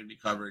lot of indie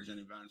coverage and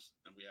events.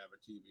 And we have a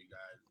TV guy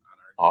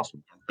on our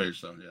page.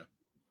 So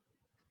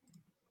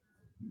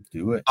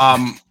do it.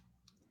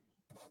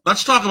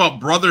 Let's talk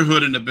about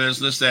brotherhood in the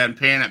business and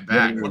paying it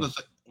back. What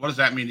does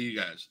that mean to you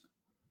guys?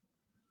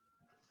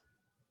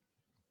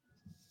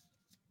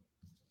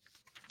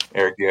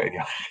 Eric,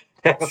 yeah.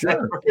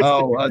 Sure.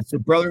 So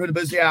brotherhood of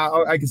business. Yeah,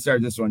 I can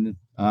start this one.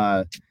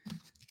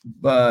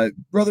 But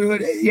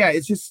brotherhood,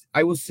 it's just,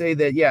 I will say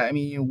that, I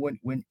mean,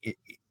 when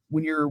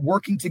you're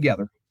working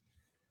together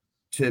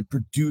to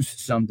produce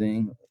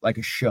something like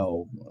a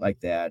show like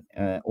that,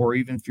 or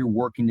even if you're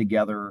working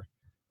together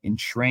in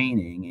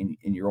training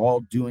and you're all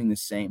doing the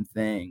same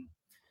thing,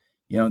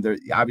 there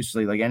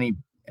obviously, like any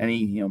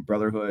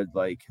brotherhood,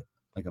 like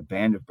a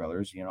band of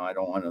brothers, I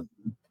don't want to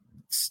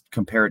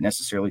compare it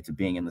necessarily to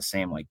being in the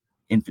same like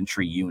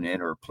infantry unit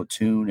or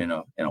platoon in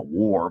a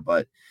war,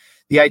 but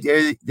the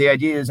idea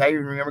is, I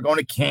even remember going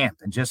to camp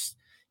and just,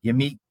 you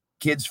meet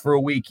kids for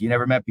a week you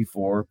never met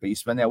before, but you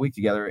spend that week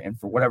together, and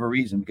for whatever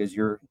reason, because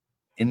you're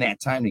in that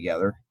time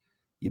together,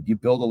 you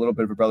build a little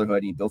bit of a brotherhood,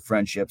 and you build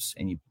friendships,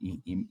 and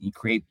you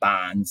create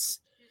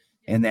bonds,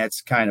 and that's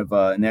kind of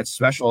and that's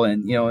special.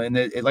 And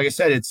like I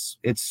said, it's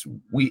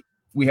we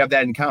have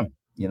that in common.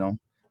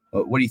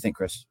 What do you think,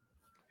 Chris?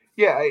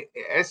 Yeah,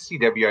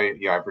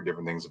 SCW, I've heard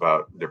different things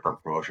about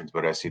different promotions,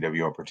 but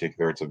SCW in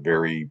particular, it's a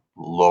very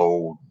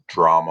low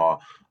drama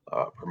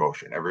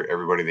promotion.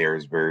 Everybody there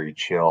is very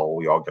chill.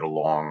 We all get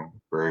along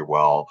very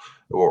well.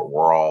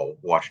 We're all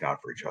watching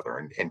out for each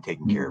other and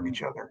taking care of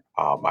each other.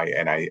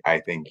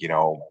 I think,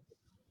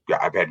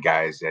 I've had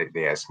guys,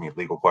 they ask me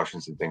legal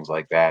questions and things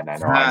like that, and I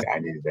know I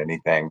needed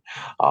anything,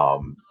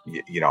 I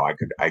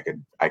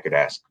could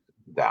ask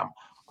them.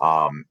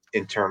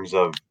 In terms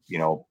of,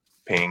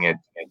 paying it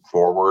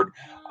forward,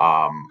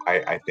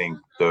 I think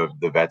the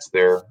vets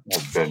there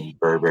have been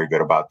very, very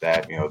good about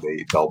that.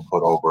 They'll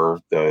put over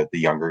the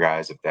younger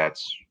guys if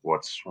that's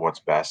what's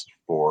best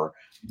for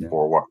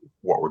what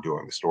we're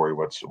doing, the story,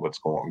 what's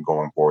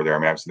going forward there. I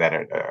mean, I've seen that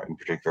in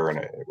particular in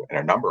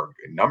a number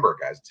of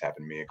guys. It's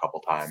happened to me a couple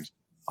times.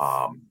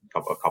 A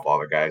couple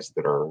other guys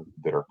that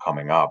are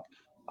coming up.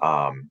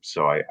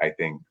 So I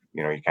think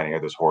you kind of hear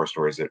those horror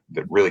stories that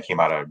really came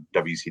out of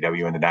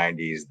WCW in the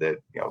 90s that,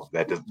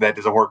 that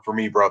doesn't work for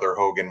me, brother.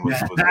 Hogan was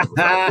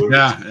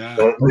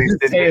at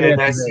least in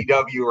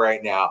SCW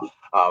right now.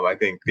 I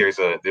think there's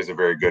a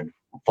very good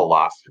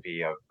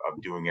philosophy of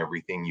doing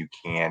everything you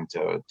can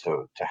to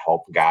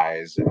help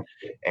guys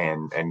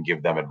and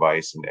give them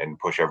advice and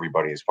push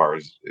everybody as far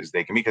as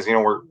they can be, because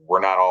we're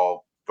not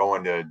all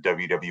going to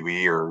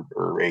WWE or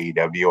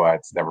AEW.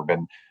 It's never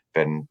been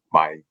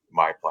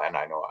my plan.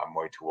 I know I'm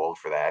way too old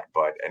for that,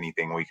 but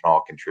anything we can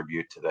all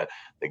contribute to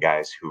the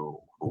guys who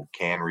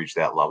can reach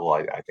that level,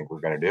 I think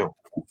we're going to do.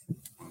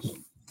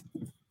 Awesome.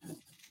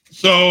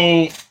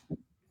 So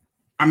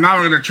I'm now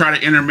going to try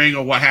to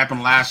intermingle what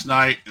happened last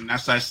night in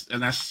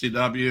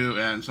SCW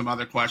and some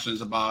other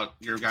questions about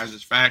your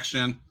guys'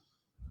 faction.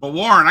 But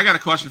Warren, I got a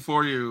question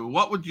for you.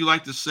 What would you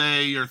like to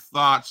say your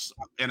thoughts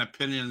and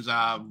opinions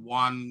of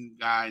one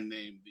guy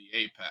named the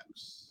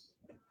Apex?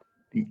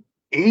 The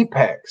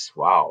Apex.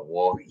 Wow.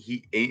 Well,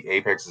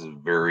 Apex is a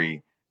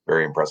very,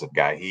 very impressive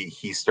guy.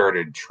 He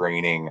started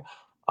training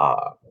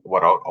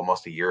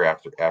almost a year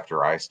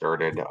after I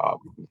started.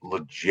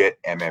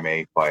 Legit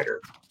MMA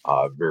fighter.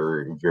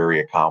 Very,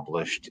 very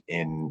accomplished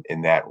in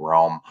that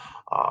realm.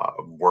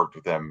 Worked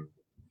with him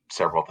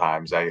several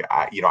times.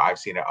 I've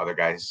seen it. Other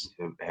guys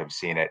have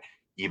seen it.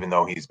 Even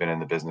though he's been in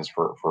the business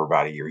for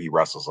about a year, he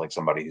wrestles like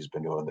somebody who's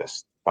been doing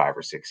this 5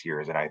 or 6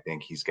 years, and I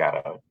think he's got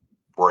a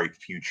bright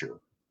future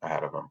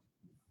ahead of him.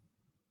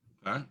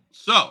 Okay.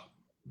 So,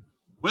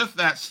 with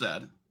that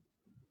said,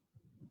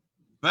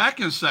 back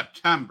in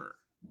September,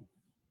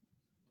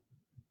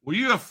 were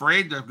you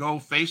afraid to go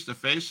face to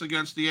face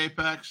against the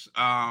Apex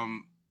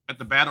at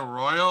the Battle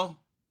Royal?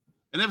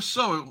 And if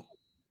so,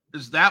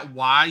 is that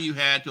why you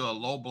had to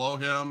low blow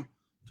him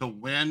to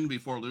win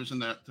before losing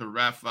to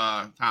ref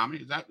Tommy?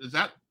 Is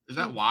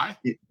that why?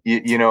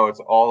 It's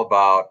all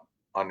about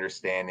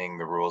understanding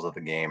the rules of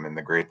the game, and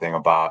the great thing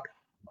about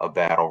a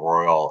Battle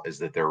Royal is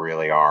that there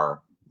really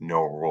are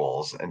no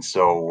rules. And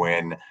so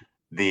when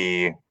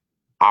the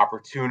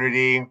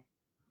opportunity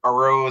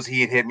arose,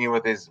 he had hit me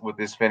with his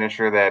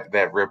finisher, that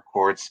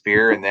ripcord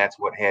spear, and that's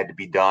what had to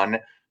be done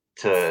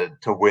to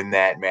win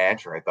that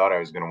match, or I thought I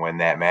was going to win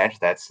that match.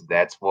 That's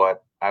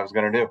what I was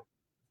going to do.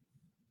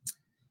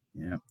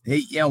 Yeah.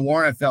 Hey,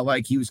 Warren, I felt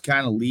like he was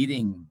kind of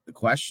leading the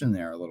question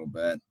there a little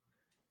bit,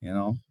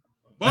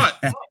 But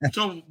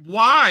so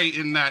why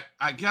then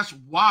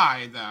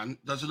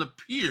does it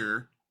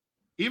appear,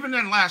 even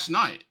in last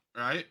night,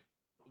 right?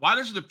 Why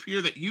does it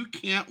appear that you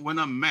can't win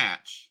a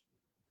match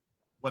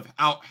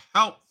without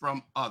help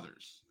from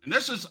others? And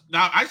this is,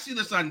 now I see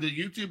this on the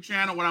YouTube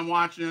channel when I'm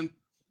watching.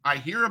 I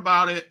hear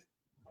about it.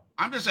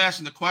 I'm just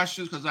asking the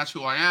questions because that's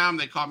who I am.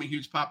 They call me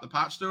Huge Pop the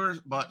Pot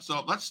Steward. But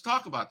so let's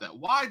talk about that.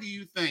 Why do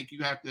you think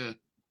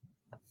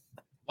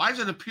why does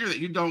it appear that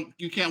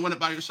you can't win it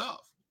by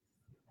yourself?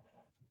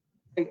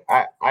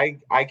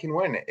 I can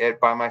win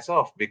it by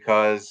myself,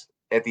 because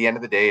at the end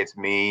of the day, it's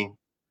me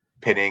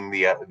pitting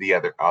the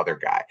other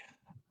guy.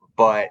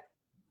 But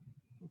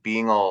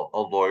being a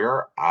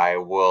lawyer, I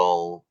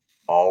will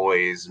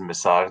always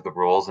massage the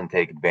rules and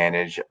take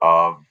advantage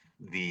of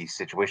the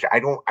situation. I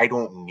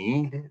don't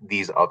need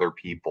these other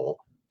people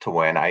to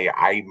win.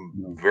 I'm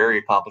very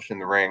accomplished in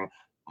the ring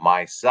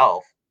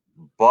myself,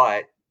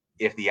 but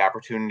if the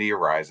opportunity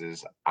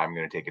arises, I'm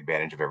going to take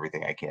advantage of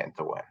everything I can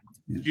to win.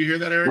 Did you hear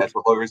that, Eric? That's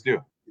what lawyers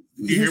do.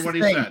 Did you hear what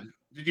he said?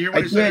 Did you hear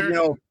what he said,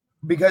 Eric?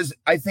 Because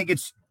I think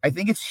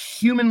it's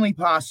humanly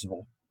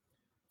possible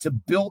to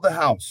build a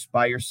house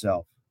by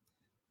yourself.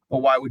 But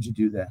why would you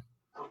do that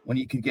when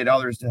you could get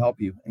others to help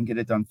you and get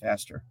it done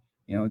faster?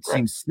 It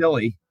seems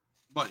silly.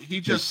 But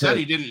he just said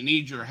he didn't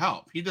need your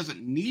help. He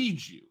doesn't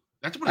need you.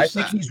 That's what he said.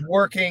 I think he's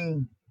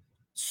working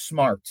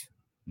smart,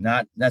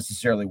 not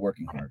necessarily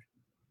working hard.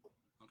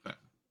 Okay.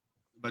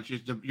 But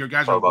your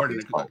guys are avoiding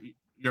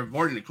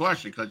the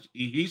question because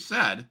he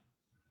said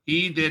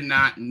he did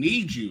not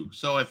need you.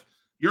 So if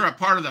you're a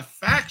part of the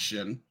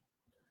faction,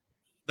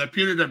 the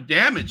punitive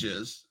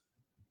damages,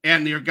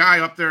 and your guy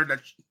up there,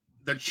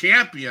 the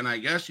champion, I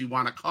guess you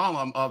want to call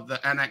him, of the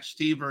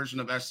NXT version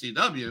of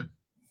SCW,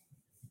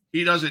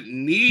 he doesn't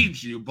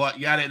need you, but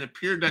yet it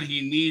appeared that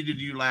he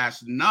needed you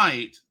last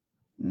night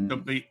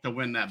to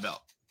win that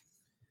belt.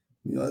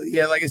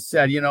 Yeah, like I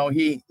said,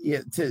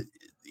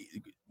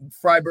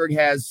 Freiburg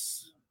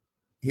has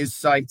his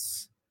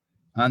sights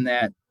on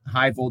that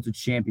high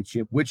voltage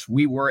championship, which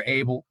we were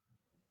able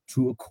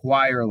to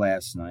acquire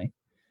last night.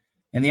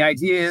 And the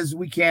idea is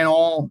we can't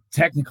all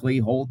technically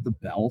hold the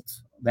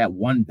belt, that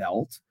one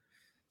belt.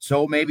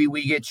 So maybe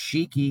we get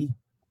Sheiky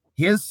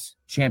his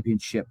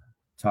championship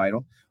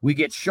title. We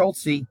get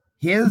Schultze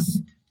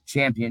his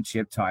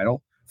championship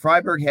title.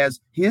 Freiburg has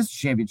his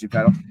championship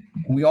title.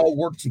 And we all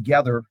work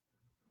together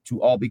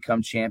to all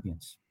become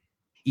champions,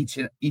 each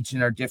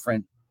in our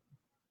different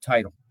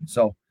title.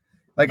 So,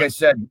 like I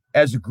said,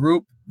 as a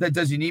group,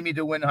 does he need me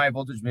to win high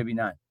voltage? Maybe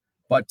not.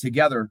 But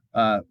together,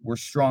 we're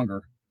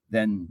stronger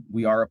than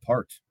we are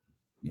apart,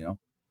 So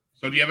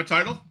do you have a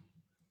title?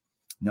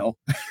 No.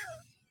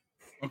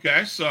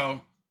 Okay, so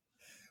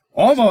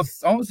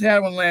Almost had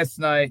one last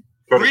night.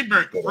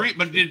 Friedberg,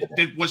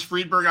 was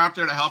Friedberg out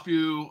there to help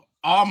you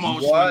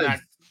almost win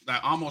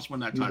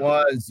that title? He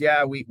was,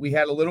 yeah. We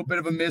had a little bit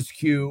of a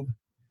miscue.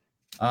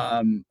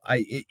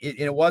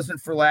 It wasn't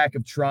for lack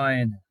of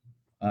trying,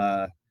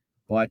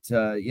 but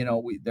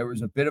there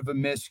was a bit of a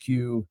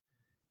miscue,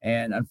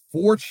 and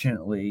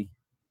unfortunately,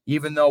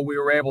 even though we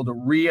were able to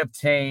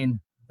reobtain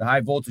the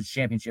high voltage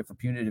championship for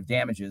punitive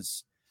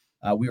damages,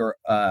 we were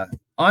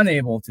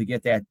unable to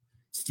get that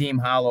Steam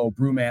Hollow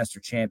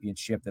Brewmaster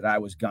championship that I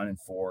was gunning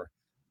for.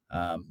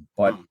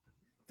 But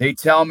they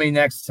tell me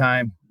next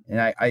time,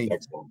 and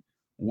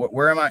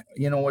where am I?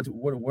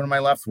 What am I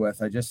left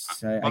with? I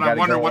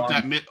wonder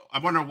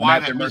why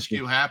that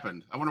miscue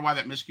happened.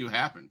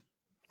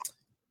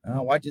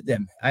 Why did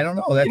them? I don't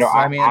know. That's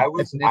I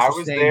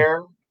was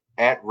there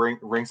at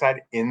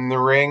ringside in the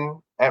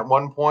ring at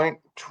one point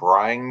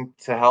trying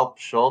to help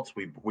Schultz.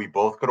 We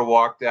both could have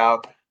walked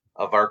out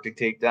of Arctic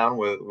Takedown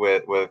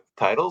with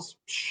titles.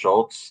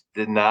 Schultz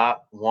did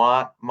not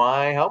want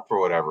my help for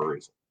whatever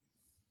reason.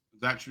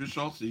 Is that true,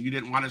 Schultz? You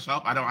didn't want his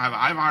help? I have a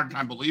hard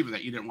time believing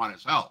that you didn't want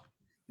his help.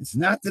 It's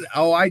not that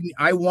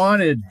I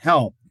wanted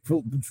help.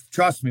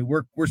 Trust me,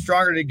 we're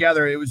stronger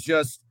together. It was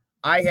just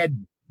I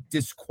had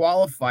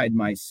disqualified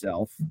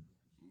myself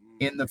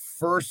in the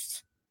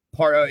first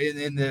part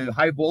in the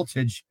high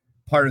voltage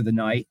part of the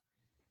night,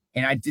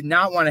 and I did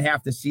not want to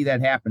have to see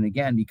that happen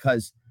again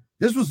because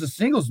this was a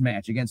singles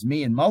match against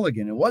me and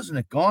Mulligan. It wasn't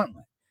a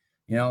gauntlet,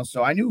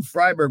 so I knew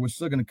Freiberg was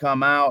still going to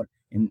come out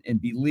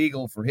and be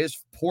legal for his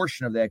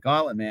portion of that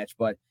gauntlet match.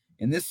 But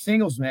in this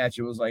singles match,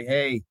 it was like,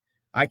 hey,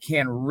 I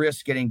can't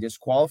risk getting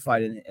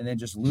disqualified and then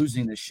just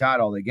losing the shot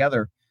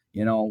altogether.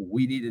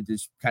 We needed to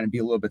kind of be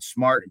a little bit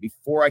smart. And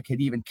before I could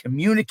even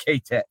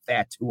communicate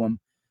that to him,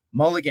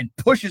 Mulligan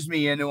pushes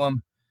me into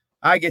him.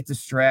 I get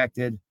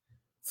distracted.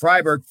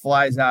 Freiberg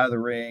flies out of the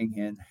ring,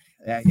 and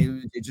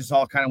it just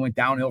all kind of went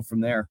downhill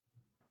from there.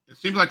 It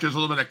seems like there's a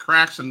little bit of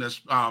cracks in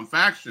this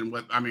faction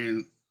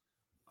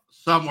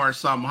somewhere,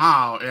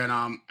 somehow. And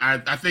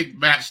I think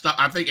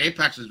I think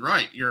Apex is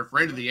right. You're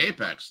afraid of the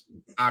Apex.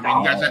 You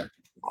guys,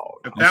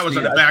 if that was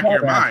in the back of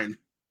your mind.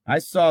 I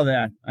saw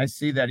that. I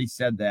see that he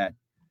said that.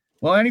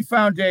 Well, any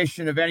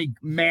foundation of any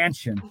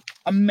mansion,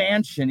 a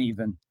mansion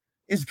even,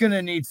 is going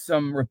to need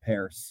some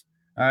repairs.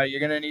 You're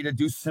going to need to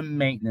do some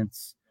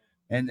maintenance.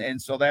 And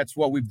so that's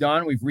what we've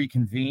done. We've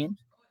reconvened,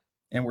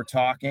 and we're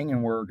talking,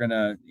 and we're going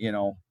to,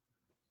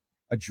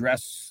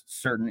 address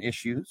certain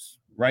issues.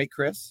 Right,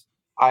 Chris?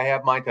 I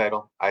have my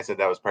title. I said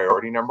that was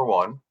priority number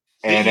one.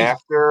 And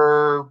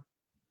after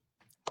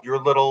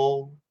your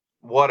little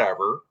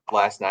whatever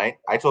last night,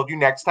 I told you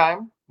next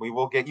time we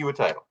will get you a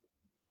title.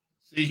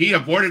 See, he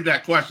avoided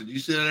that question. Did you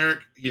see that, Eric?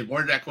 He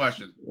avoided that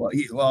question.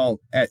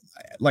 Well,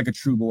 like a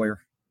true lawyer.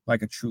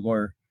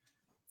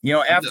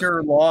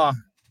 After law,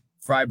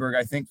 Freiberg,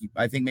 I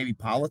think maybe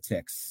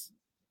politics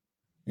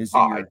is.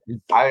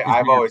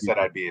 I've always said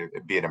I'd be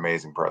an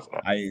amazing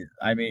president. The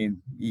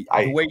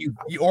way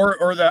you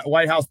or the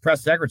White House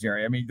press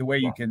secretary. The way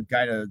you can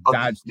kind of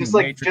dodge just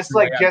like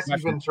Jesse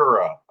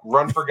Ventura,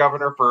 run for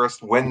governor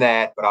first, win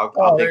that, but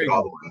I'll take it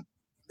all the way.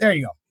 There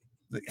you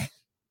go.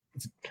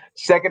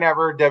 Second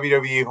ever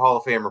WWE Hall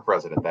of Famer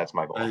president. That's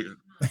my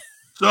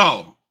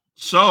goal.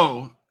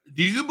 So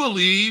do you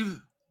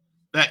believe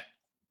that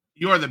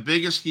you are the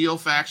biggest heel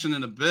faction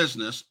in the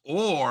business,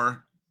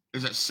 or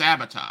is it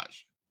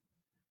sabotage?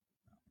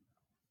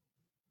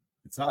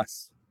 It's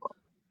us.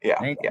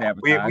 Yeah.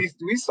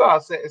 We saw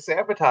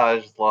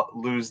Sabotage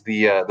lose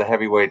the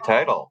heavyweight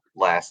title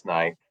last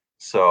night.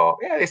 So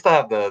yeah, they still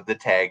have the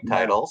tag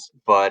titles,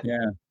 but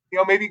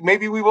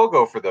maybe we will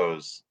go for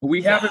those.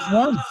 We haven't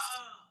once.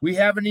 We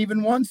haven't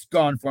even once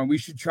gone for them. We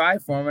should try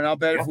for them, and I'll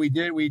bet if we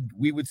did, we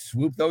would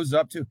swoop those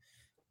up too.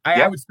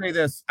 I would say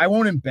this: I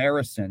won't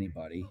embarrass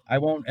anybody.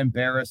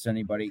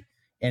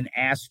 And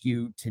ask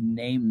you to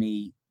name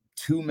me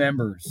 2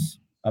 members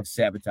of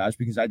Sabotage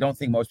because I don't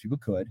think most people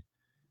could.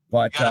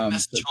 But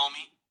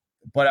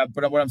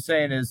but what I'm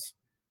saying is,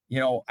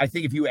 I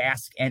think if you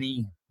ask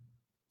any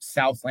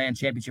Southland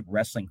Championship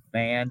Wrestling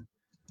fan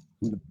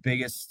who the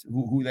biggest,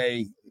 who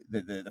they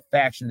the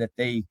faction that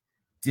they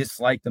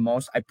dislike the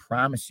most, I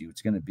promise you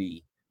it's going to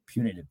be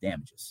Punitive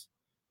Damages.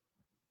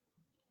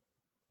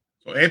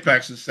 So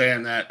Apex is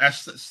saying that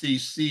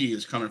SCC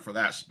is coming for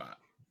that spot.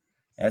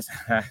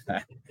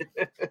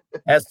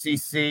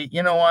 SCC,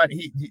 you know what?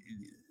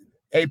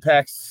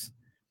 Apex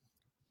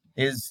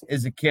is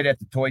a kid at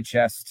the toy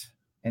chest,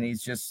 and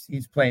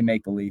he's playing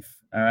make believe.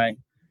 All right,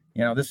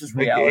 this is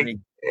reality.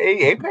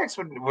 Apex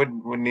would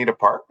need a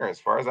partner, as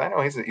far as I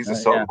know. He's a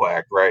soap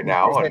black right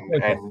now,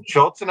 and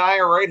Schultz and I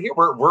are right here.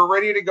 We're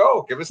ready to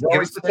go. Give us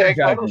the tag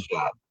title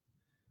shot.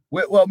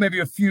 Well, maybe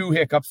a few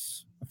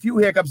hiccups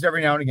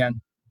every now and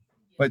again,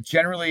 but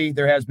generally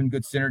there has been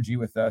good synergy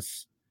with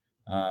us.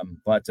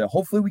 But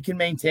hopefully we can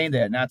maintain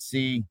that, not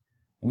see.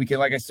 We can,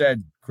 like I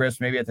said, Chris,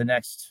 maybe at the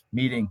next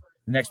meeting,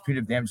 the next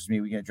Punitive Damages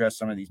meeting, we can address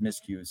some of these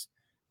miscues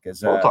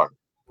because we'll talk.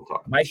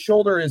 My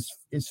shoulder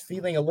is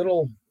feeling a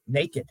little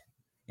naked,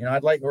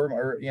 I'd like,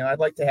 or I'd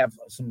like to have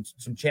some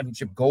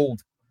championship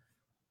gold.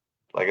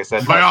 Like I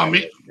said, by all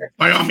means,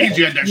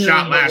 you had that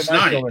shot last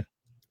night.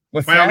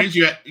 By all means,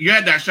 you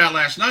had that shot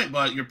last night,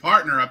 but your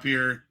partner up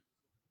here,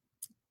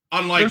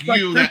 unlike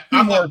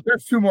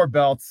there's two more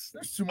belts.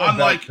 There's two more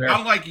belts there.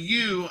 Unlike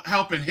you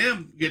helping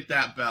him get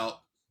that belt,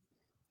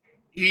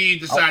 he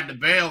decided to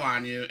bail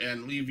on you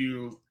and leave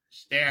you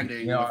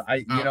standing.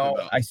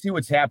 I see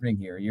what's happening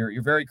here.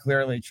 You're very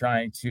clearly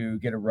trying to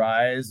get a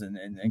rise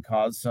and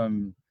cause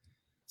some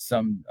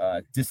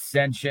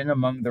dissension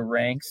among the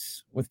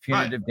ranks with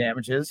punitive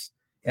damages.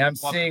 And I'm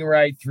seeing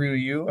right through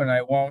you, and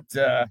I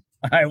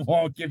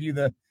won't give you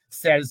the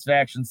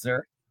satisfaction,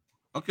 sir.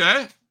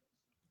 Okay.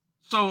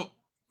 So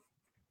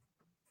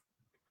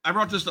I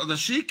wrote this. The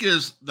Sheik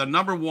is the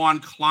number one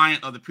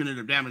client of the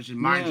punitive damage. And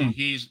mind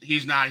you,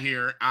 he's not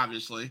here,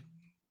 obviously.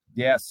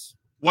 Yes.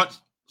 What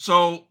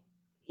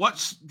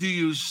do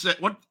you say?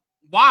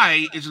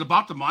 Why is it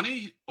about the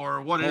money,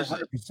 or what is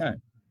 100%.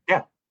 it?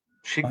 Yeah,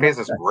 Sheik pays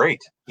us great.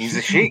 He's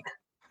a Sheik.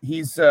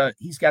 He's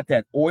got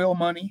that oil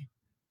money.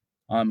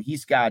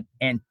 He's got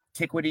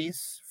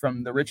antiquities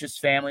from the richest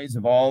families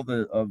of all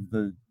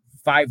the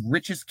 5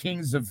 richest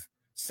kings of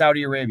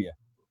Saudi Arabia.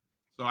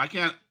 So I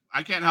can't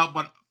help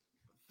but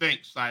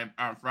think,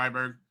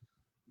 Freiberg,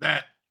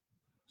 that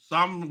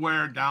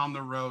somewhere down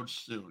the road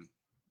soon,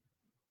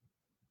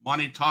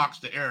 money talks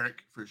to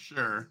Eric for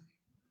sure.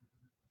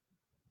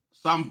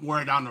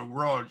 Somewhere down the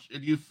road, do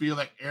you feel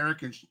like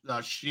Eric and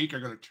Sheik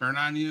are going to turn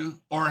on you,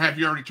 or have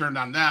you already turned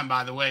on them?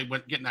 By the way,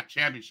 with getting that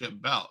championship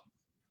belt.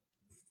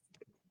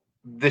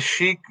 The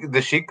Sheik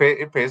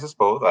pays us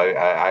both.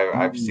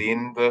 I've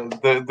seen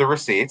the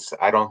receipts.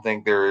 I don't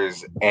think there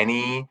is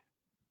any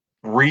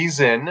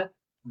reason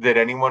that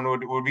anyone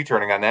would be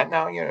turning on that.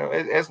 Now,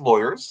 as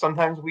lawyers,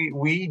 sometimes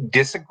we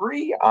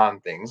disagree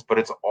on things, but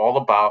it's all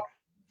about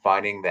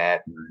finding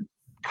that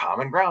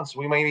common ground. So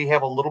we maybe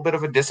have a little bit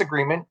of a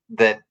disagreement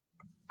that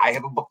I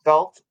have a book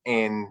belt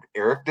and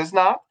Eric does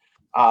not.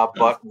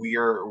 But we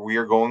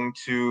are going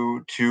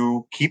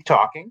to keep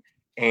talking.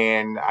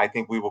 And I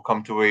think we will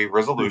come to a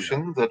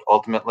resolution that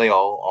ultimately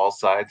all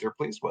sides are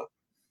pleased with.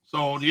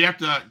 So do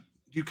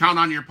you count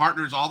on your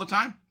partners all the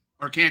time,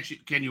 or can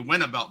you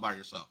win a belt by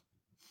yourself?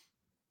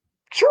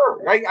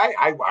 Sure.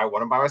 I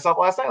won it by myself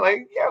last night.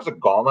 It was a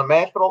gauntlet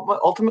match, but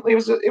ultimately it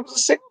was a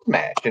singles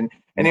match. And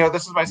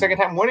this is my second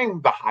time winning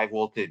the high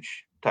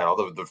voltage title.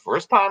 The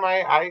first time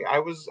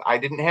I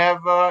didn't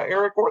have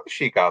Eric or the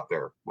Sheik out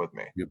there with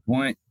me. Good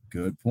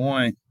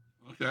point.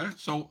 Okay.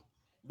 So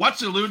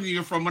what's eluding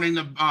you from winning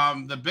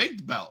the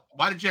big belt?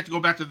 Why did you have to go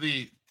back to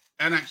the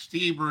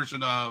NXT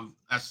version of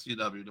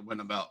SCW to win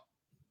a belt?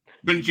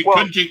 Couldn't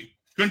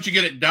you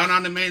get it done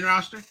on the main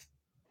roster?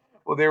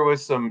 Well, there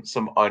was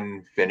some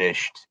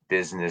unfinished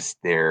business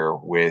there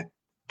with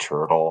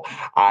Turtle.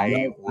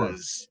 I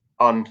was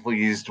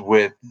displeased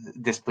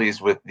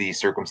with the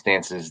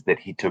circumstances that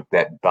he took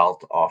that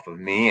belt off of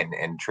me,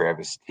 and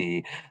Travis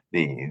T,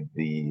 the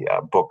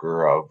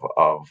booker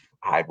of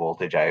High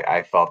Voltage,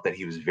 I felt that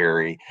he was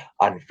very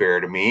unfair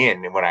to me.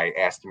 And when I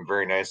asked him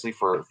very nicely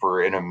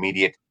for an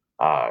immediate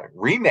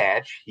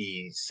rematch,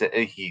 he said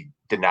he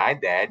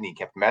denied that, and he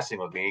kept messing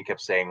with me. He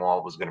kept saying, well,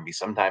 it was going to be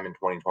sometime in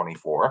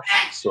 2024.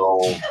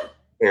 So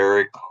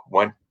Eric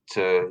went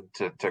to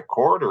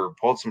court or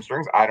pulled some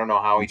strings. I don't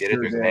know how he did it.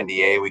 There's an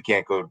NDA. We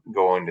can't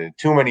go into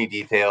too many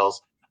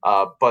details.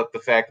 But the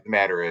fact of the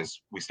matter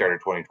is, we started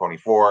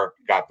 2024,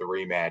 got the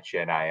rematch,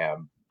 and I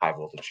am High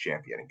Voltage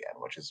champion again,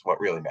 which is what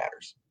really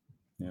matters.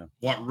 Yeah.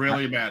 What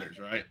really matters,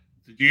 right?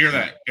 Did you hear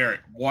that, Eric?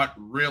 What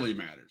really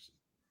matters?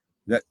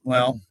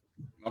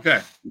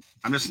 Okay.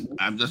 I'm just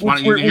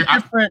wanting you to hear.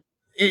 Different.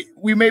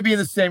 We may be in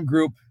the same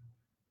group,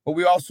 but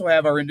we also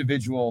have our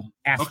individual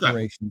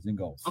aspirations and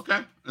goals.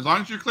 Okay. As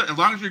long as you're clear, as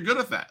long as you're good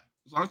at that.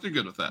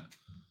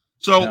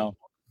 So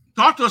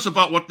talk to us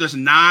about what this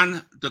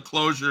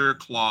non-disclosure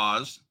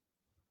clause,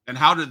 and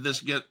how did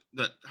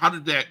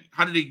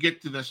he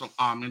get to this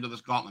into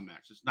this gauntlet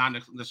match? This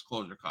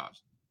non-disclosure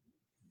clause.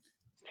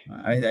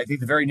 I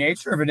think the very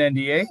nature of an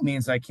NDA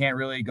means I can't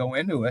really go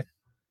into it.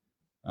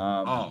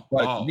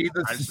 But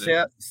needless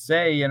to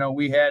say,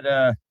 we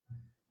had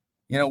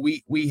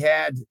we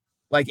had,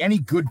 like any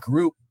good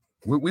group,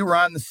 we were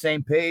on the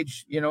same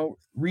page.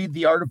 Read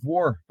The Art of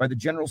War by the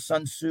General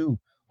Sun Tzu.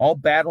 All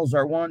battles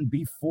are won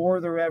before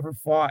they're ever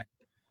fought.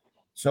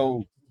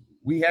 So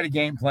we had a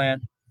game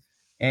plan,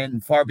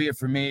 and far be it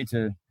for me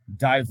to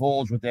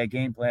divulge what that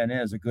game plan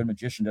is. A good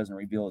magician doesn't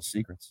reveal his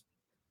secrets.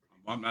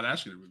 I'm not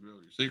asking you to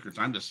reveal your secrets.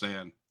 I'm just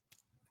saying.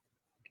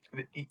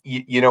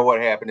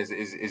 What happened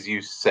is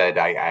you said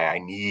I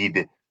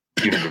need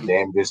punitive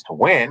damages to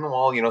win.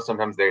 Well,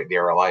 sometimes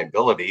they're a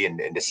liability. And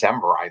in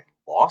December, I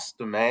lost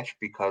the match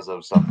because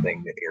of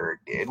something that Eric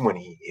did when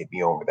he hit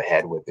me over the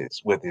head with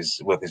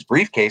his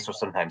briefcase. So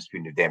sometimes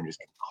punitive damages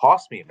can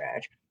cost me a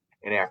match.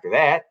 And after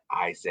that,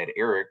 I said,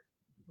 Eric,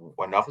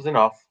 enough is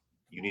enough.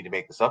 You need to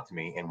make this up to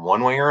me. And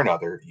one way or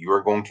another, you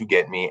are going to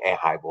get me a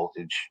High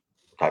Voltage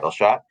title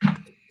shot.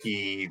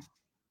 He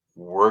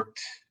worked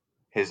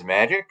his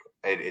magic.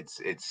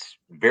 It's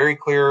very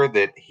clear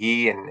that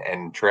he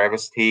and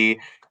Travis T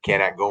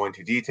cannot go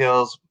into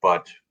details,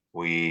 but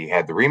we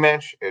had the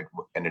rematch. It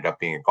ended up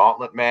being a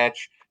gauntlet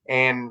match,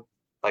 and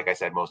like I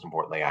said, most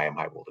importantly, I am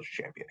high voltage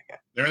champion again.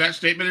 There that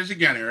statement is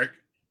again, Eric.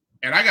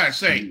 And I gotta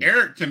say,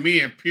 Eric to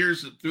me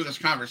appears through this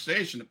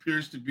conversation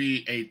appears to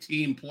be a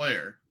team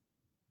player.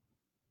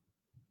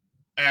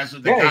 As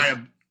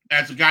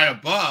the guy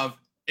above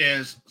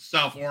is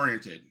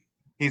self-oriented.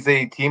 He's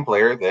a team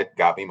player that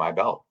got me my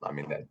belt. I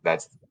mean,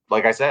 that's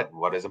like I said,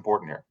 what is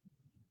important here.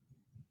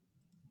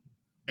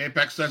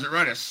 Apex says it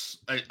right.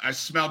 I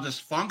smell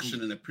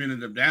dysfunction in the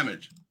punitive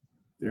damage.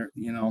 There,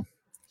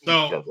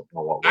 So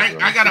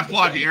I gotta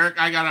applaud you, Eric.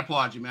 I gotta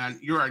applaud you, man.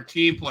 You're a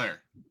team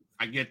player.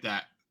 I get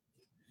that.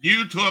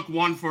 You took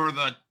one for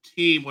the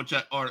team,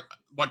 or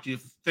what you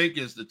think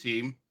is the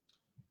team,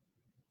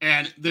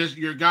 and there's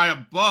your guy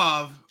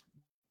above.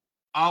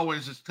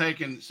 Always is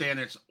saying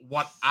it's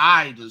what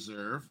I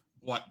deserve.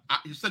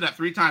 You said that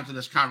 3 times in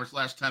this conference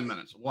last 10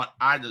 minutes. What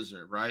I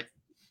deserve, right?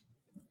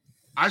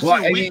 I was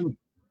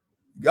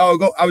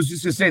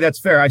just gonna say that's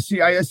fair. I see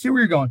where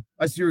you're going.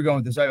 I see where you're going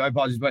with this. I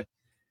apologize, but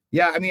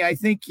yeah, I mean, I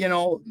think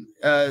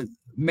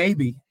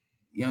maybe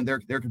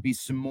there could be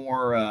some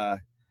more,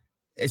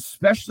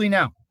 especially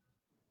now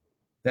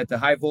that the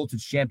high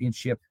voltage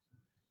championship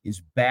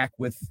is back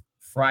with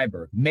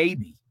Freiburg.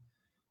 Maybe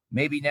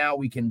now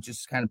we can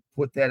just kind of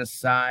put that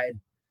aside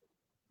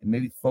and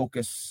maybe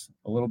focus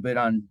a little bit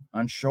on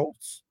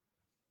Schultz.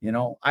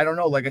 I don't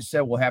know. Like I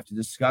said, we'll have to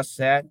discuss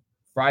that.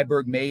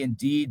 Freiburg may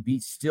indeed be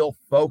still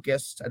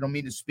focused. I don't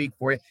mean to speak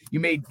for you. You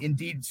may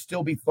indeed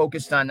still be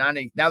focused on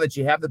now that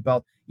you have the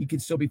belt, you can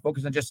still be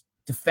focused on just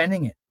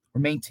defending it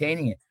or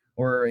maintaining it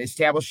or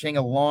establishing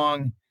a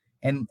long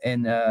and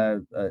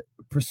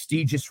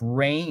prestigious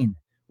reign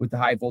with the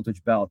high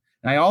voltage belt.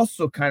 And I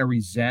also kind of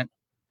resent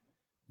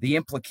the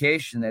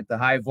implication that the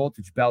high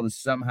voltage belt is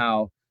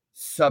somehow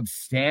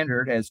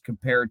substandard as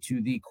compared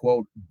to the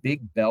quote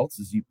big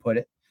belts, as you put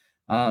it,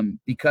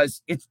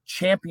 because it's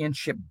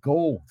championship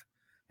gold.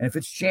 And if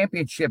it's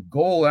championship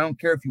gold, I don't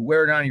care if you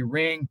wear it on your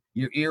ring,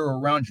 your ear, or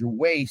around your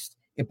waist,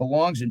 it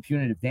belongs in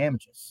punitive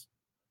damages.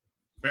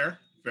 Fair.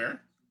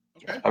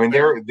 Okay. I mean,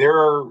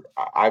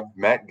 I've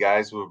met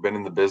guys who have been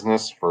in the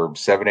business for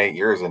 7-8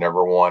 years and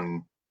never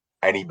won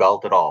any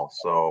belt at all.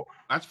 So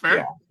that's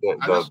fair. Yeah,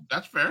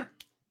 that's fair.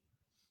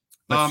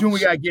 But soon we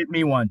gotta get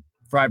me one,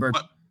 Freiburg.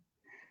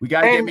 We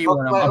gotta get me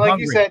one. I'm like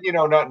hungry. You said,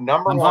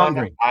 number I'm one.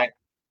 Hungry.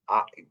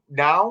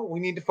 Now we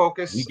need to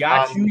focus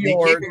on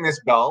keeping this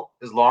belt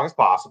as long as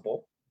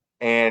possible,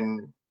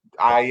 and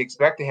I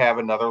expect to have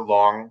another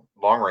long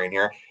reign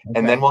here,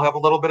 and then we'll have a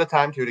little bit of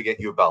time to get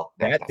you a belt.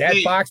 That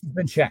box has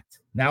been checked.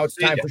 Now it's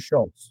time for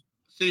Schultz.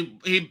 See,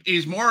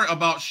 he's more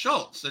about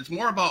Schultz. It's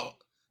more about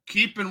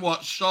keeping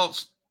what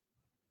Schultz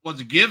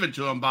was given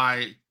to him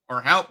by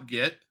or helped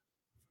get,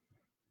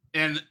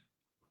 and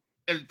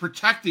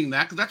protecting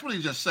that, because that's what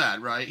he just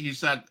said, right? He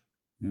said,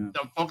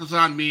 focus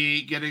on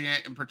me getting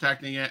it and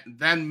protecting it.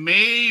 Then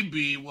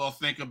maybe we'll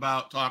think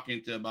about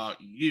talking about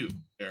you,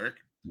 Eric.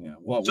 Yeah.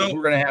 Well,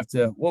 we're gonna have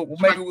to. Well,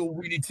 maybe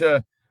we need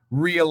to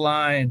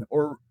realign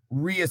or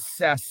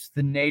reassess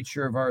the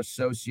nature of our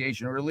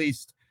association, or at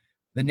least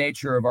the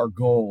nature of our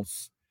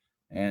goals,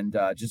 and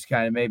just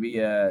kind of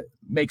maybe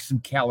make some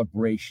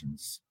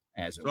calibrations.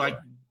 As it were. I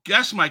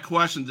guess my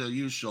question to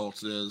you,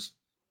 Schultz, is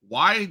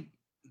why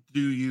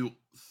do you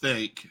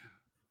think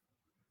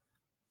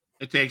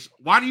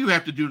why do you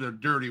have to do the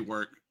dirty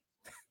work,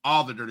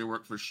 all the dirty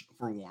work for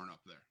Warren up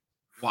there?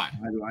 Why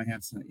do I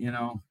have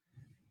to,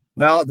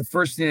 well, the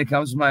first thing that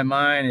comes to my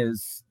mind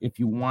is if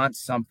you want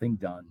something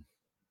done,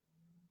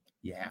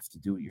 you have to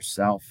do it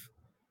yourself,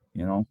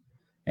 and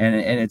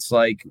it's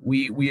like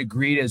we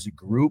agreed as a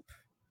group.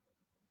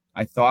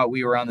 I thought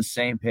we were on the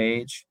same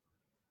page.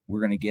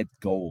 We're going to get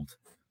gold,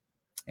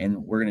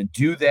 and we're going to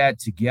do that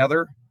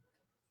together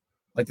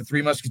like the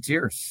Three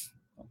Musketeers,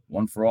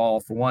 one for all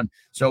for one.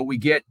 So we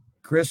get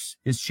Chris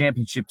his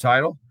championship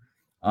title.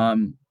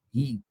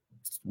 We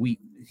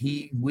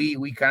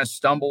kind of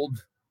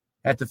stumbled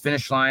at the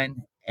finish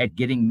line at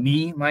getting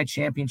me my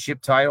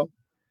championship title.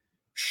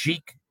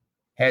 Sheik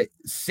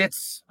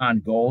sits on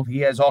gold. He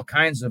has all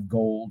kinds of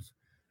gold.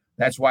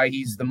 That's why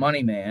he's the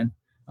money man.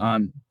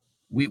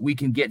 We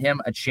can get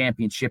him a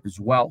championship as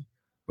well.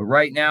 But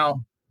right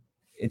now,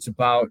 it's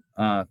about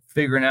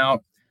figuring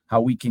out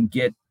how we can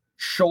get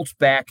Schultz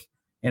back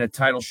in a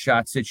title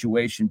shot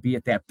situation, be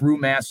it that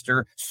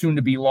Brewmaster, soon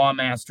to be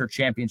Lawmaster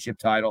championship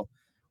title,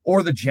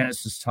 or the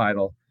Genesis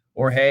title,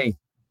 or hey,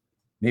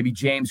 maybe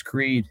James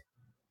Creed.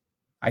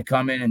 I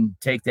come in and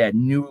take that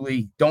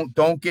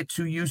don't get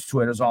too used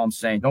to it, is all I'm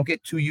saying. Don't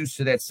get too used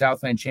to that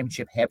Southland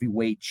Championship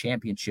heavyweight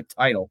championship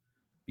title,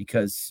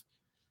 because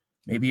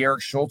maybe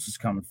Eric Schultz is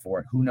coming for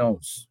it. Who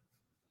knows?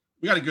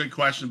 We got a good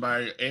question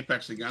by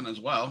Apex again as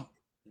well.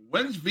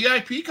 When's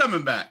VIP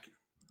coming back?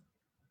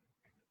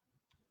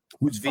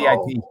 Who's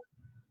VIP?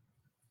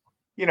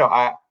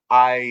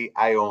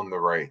 I own the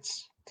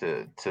rights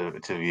to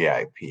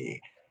VIP,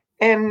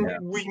 and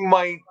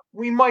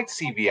we might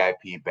see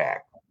VIP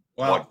back.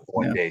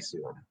 one day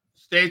soon.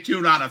 Stay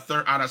tuned on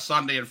a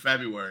Sunday in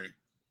February.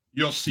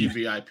 You'll see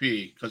VIP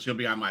because he'll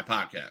be on my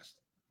podcast.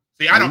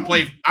 See, I don't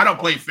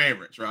play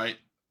favorites, right?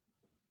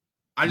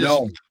 I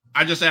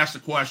just ask the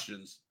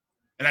questions,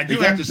 and I do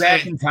have to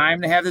back say, in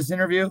time to have this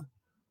interview.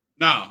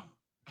 No.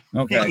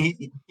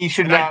 Okay. He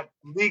should not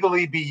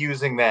legally be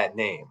using that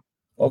name.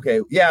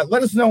 Okay. Yeah.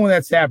 Let us know when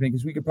that's happening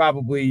because we could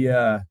probably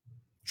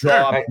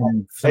draw up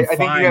some I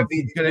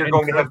think you're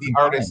going to have the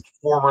artist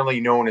formerly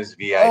known as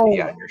VIP on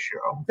your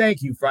show.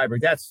 Thank you,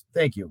 Freiberg.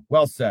 Thank you.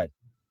 Well said.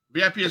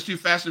 VIP is too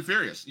fast and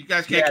furious. You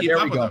guys can't keep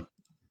up with them.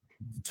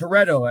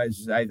 Toretto,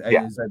 as I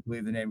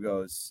believe the name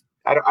goes.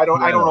 I don't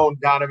know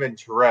Donovan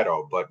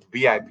Toretto, but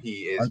VIP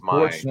is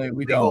my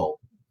legal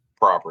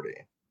property.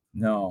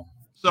 No.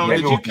 So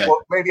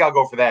maybe I'll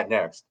go for that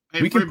next.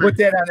 We can put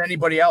that on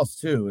anybody else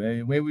too.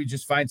 Maybe we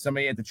just find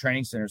somebody at the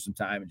training center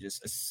sometime and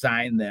just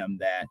assign them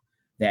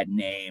that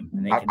name.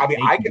 And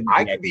I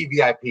could be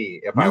VIP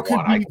if I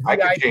want. I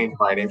could change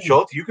my name.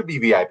 Schultz, you could be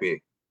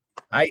VIP.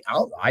 That's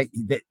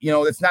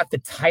not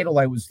the title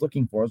I was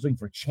looking for. I was looking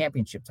for a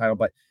championship title,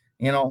 but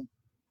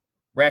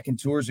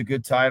Raconteur is a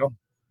good title.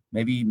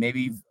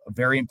 Maybe a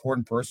very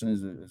important person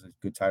is a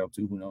good title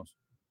too. Who knows?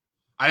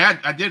 I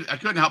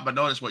couldn't help but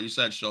notice what you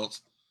said,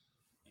 Schultz.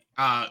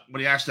 When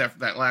he asked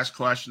that last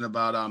question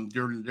about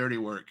dirty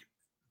work.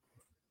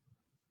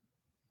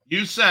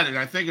 You said it.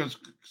 I think it was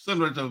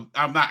similar to.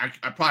 I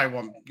probably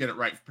won't get it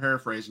right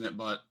paraphrasing it,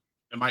 but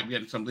it might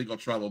get in some legal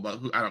trouble. But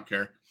I don't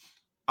care.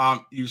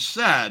 You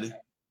said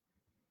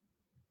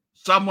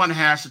someone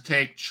has to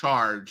take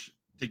charge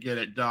to get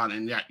it done,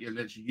 and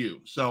it's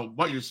you. So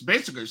what you're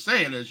basically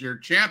saying is your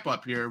champ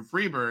up here,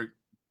 Freeberg,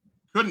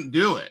 couldn't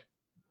do it,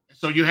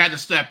 so you had to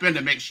step in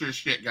to make sure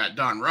shit got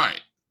done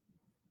right.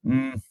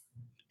 Mm.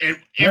 And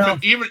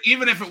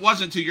even if it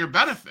wasn't to your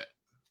benefit.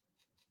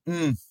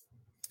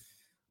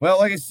 Well,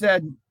 like I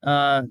said,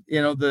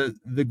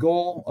 the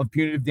goal of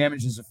Punitive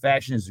Damages of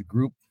Fashion as a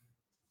group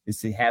is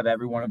to have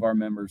every one of our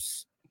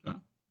members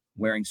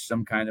wearing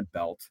some kind of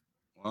belt.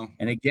 Wow.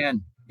 And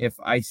again, if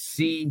I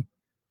see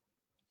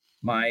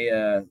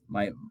my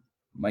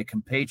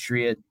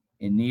compatriot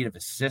in need of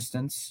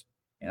assistance,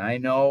 and I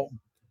know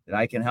that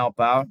I can help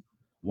out,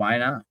 why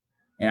not?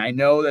 And I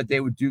know that they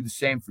would do the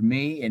same for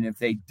me. And if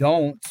they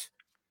don't,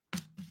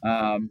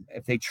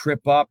 if they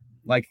trip up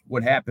like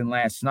what happened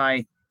last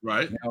night,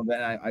 right?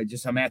 Then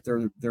I'm at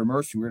their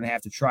mercy. We're gonna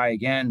have to try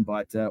again,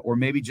 but or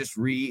maybe just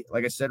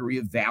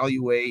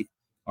reevaluate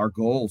our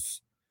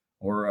goals,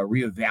 or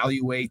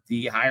reevaluate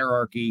the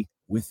hierarchy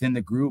within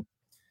the group,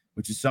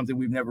 which is something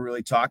we've never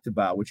really talked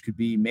about, which could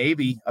be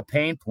maybe a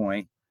pain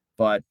point,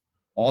 but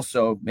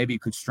also maybe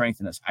it could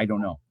strengthen us. I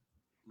don't know.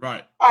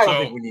 Right. I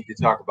don't think we need to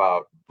talk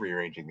about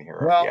rearranging the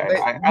hierarchy.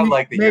 Well, I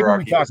like the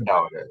hierarchy as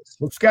how it is.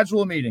 Let's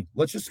schedule a meeting.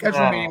 Let's just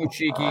schedule a meeting with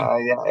Cheeky. I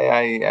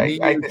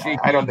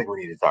don't think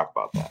we need to talk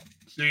about that.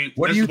 See,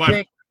 what do you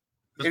think?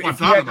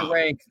 If you had to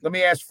rank, let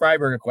me ask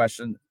Freiberg a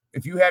question.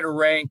 If you had to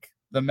rank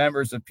the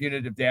members of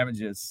Punitive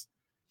Damages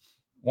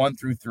 1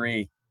 through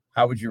 3,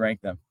 how would you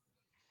rank them?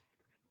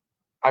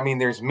 I mean,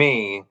 there's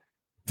me,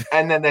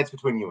 and then that's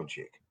between you and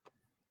Cheek.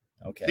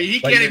 Okay. See,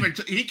 he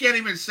can't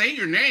even say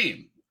your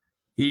name.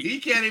 He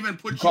can't even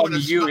put you in a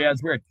spot. Yeah,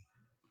 it's weird.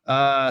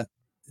 But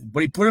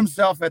he put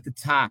himself at the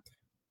top.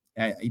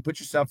 You put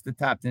yourself at the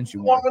top, didn't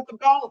you? One with the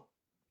belt.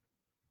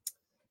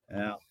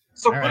 Yeah.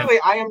 So clearly,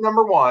 I am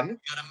number 1,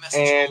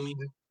 and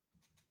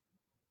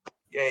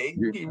okay.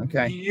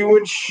 You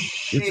and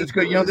Cheek. This is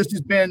good. This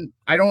has been.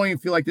 I don't even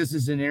feel like this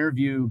is an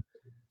interview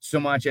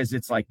so much as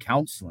it's like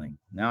counseling.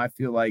 Now I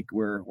feel like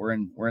we're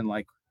in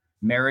like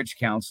marriage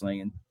counseling,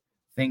 and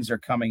things are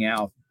coming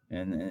out.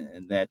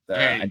 And that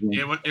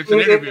it's an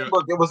interview.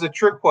 It was a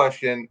trick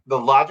question. The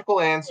logical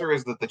answer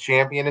is that the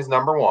champion is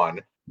number 1.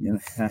 You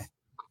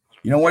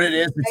know what it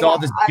is? It's all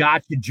this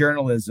gotcha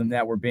journalism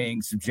that we're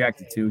being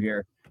subjected to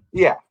here.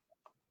 Yeah.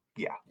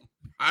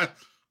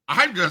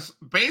 I'm just,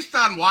 based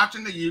on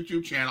watching the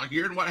YouTube channel,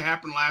 hearing what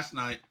happened last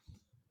night,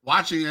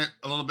 watching it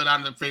a little bit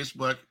on the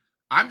Facebook,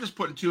 I'm just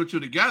putting 2 and 2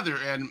 together,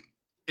 and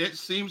it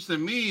seems to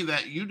me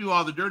that you do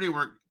all the dirty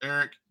work,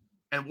 Eric.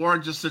 And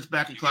Warren just sits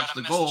back and collects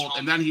the gold,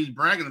 and then he's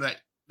bragging that.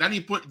 Then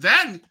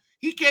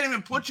he can't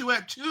even put you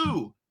at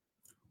 2.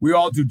 We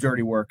all do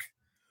dirty work.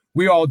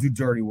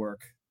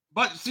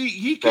 But see,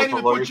 he can't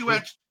even put you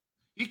at.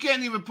 He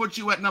can't even put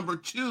you at number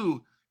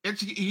 2.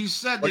 He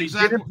said the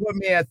exact. He didn't put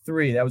me at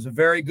 3. That was a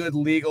very good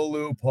legal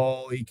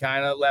loophole. He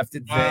kind of left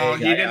it vague. Well,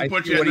 he didn't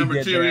put you at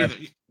number 2 either.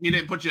 He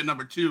didn't put you at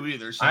number 2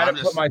 either. So I had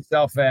to put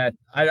myself at.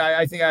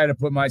 I think I had to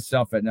put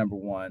myself at number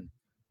 1,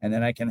 and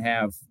then I can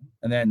have,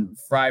 and then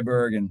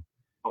Freiberg and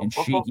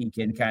Cheeky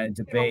can kind of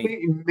debate.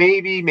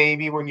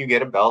 Maybe when you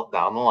get a belt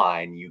down the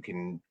line, you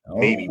can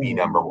maybe be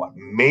number 1.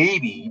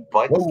 Maybe,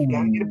 but you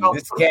gotta get a belt.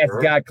 This cat's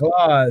got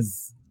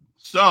claws.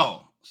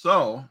 So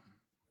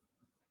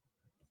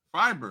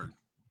Freiberg,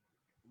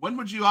 when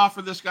would you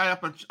offer this guy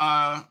up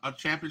a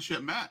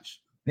championship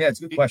match? Yeah,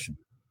 it's a good question.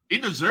 He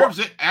deserves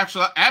it.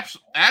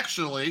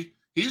 Actually,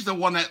 he's the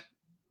one that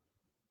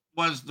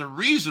was the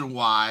reason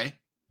why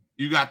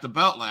you got the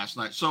belt last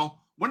night. So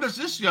when does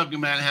this young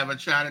man have a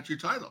shot at your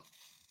title?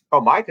 Oh,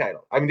 my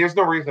title. I mean, there's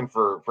no reason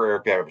for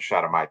Eric to have a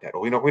shot at my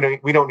title. We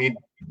don't need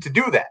to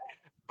do that.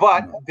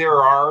 But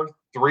there are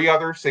 3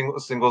 other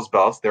singles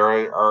belts.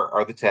 There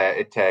are the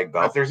tag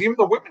belts. There's even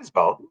the women's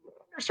belt.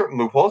 There's certain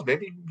loopholes.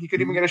 Maybe he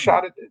could even get a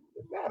shot at that.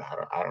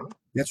 I don't know.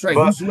 That's right.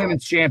 But, who's the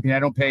women's champion? I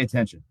don't pay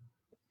attention.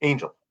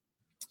 Angel.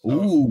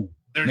 Ooh,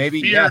 there's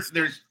maybe fear. Yes.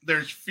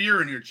 There's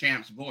fear in your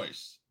champ's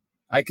voice.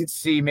 I could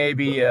see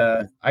maybe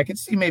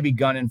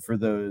gunning for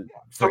the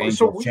so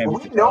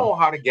we know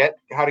how to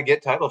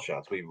get title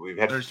shots. We've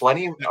had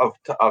plenty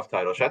of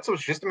title shots. So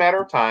it's just a matter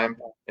of time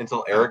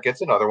until Eric gets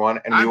another one,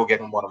 and we will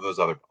get him one of those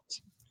other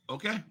belts.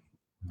 Okay.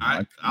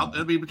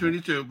 It'll be between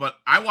you two, but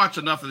I watch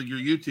enough of your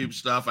YouTube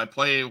stuff. I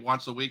play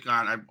once a week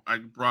on. I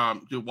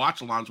do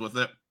watch-alongs with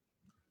it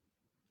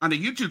on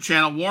the YouTube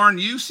channel. Warren,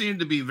 you seem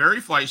to be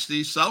very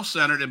feisty,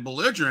 self-centered, and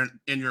belligerent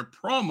in your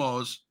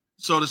promos,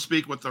 so to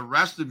speak, with the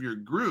rest of your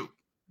group.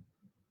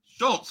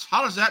 Schultz,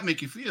 how does that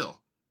make you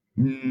feel?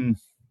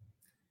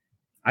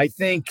 I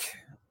think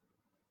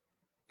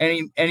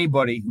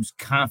anybody who's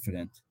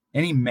confident,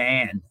 any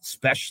man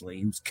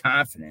especially who's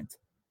confident,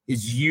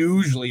 is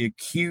usually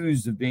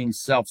accused of being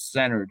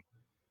self-centered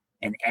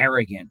and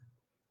arrogant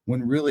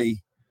when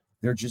really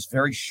they're just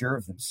very sure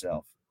of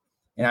themselves.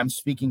 And I'm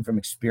speaking from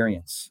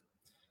experience.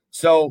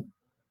 So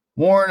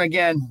Warren,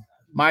 again,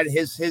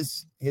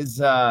 his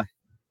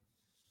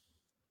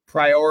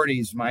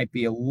priorities might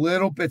be a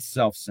little bit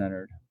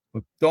self-centered,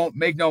 but don't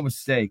make no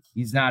mistake,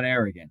 he's not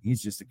arrogant.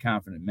 He's just a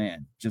confident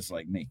man, just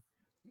like me.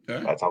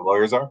 Okay. That's how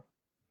lawyers are.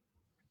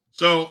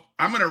 So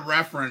I'm going to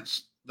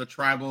reference the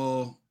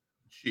tribal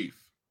chief.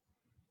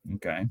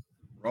 Okay.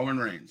 Roman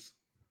Reigns.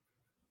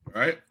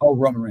 All right. Oh,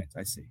 Roman Reigns.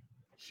 I see.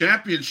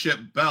 Championship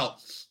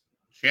belt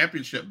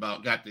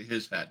got to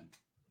his head.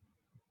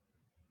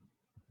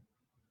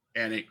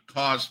 And it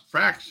caused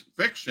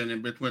friction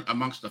in between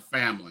amongst the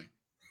family.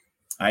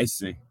 I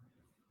see.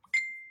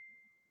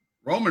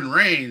 Roman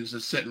Reigns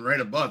is sitting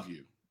right above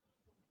you,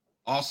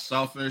 all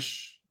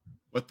selfish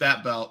with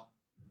that belt,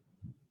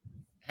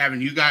 having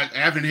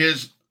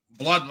his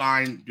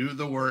bloodline do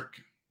the work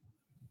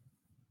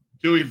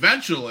to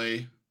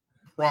eventually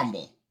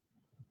crumble.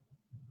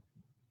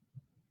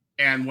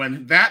 And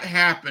when that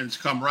happens,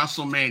 come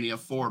WrestleMania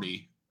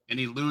 40, and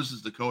he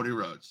loses to Cody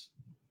Rhodes,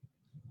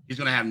 he's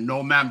going to have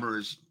no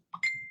members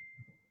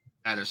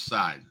at his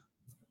side.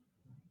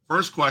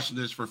 First question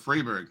is for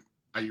Freeberg.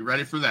 Are you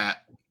ready for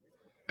that?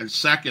 And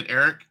second,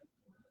 Eric,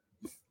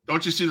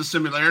 don't you see the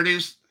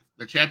similarities?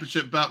 The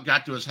championship belt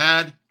got to his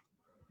head,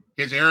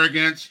 his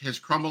arrogance, his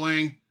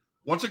crumbling.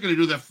 What's it going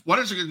to do? What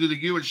is it going to do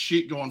to you and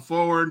Sheik going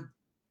forward?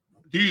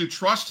 Do you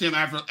trust him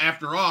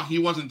after all? He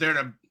wasn't there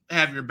to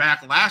have your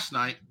back last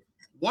night.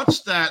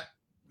 What's that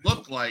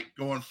look like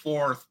going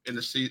forth in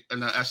the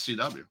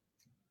SCW?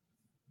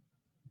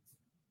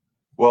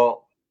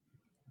 Well,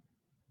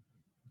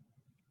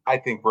 I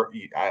think,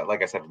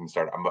 like I said from the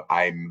start,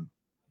 I'm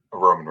a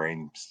Roman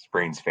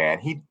Reigns fan.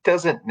 He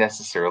doesn't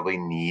necessarily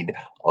need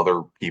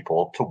other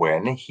people to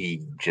win.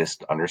 He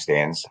just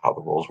understands how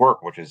the rules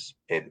work, which is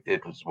it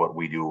is what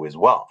we do as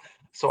well.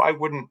 So I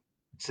wouldn't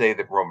say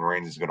that Roman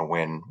Reigns is going to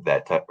win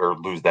that or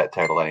lose that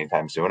title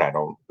anytime soon. I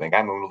don't think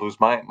I'm going to lose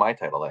my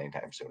title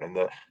anytime soon. And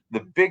the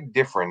big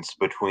difference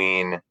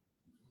between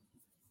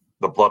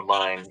the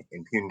bloodline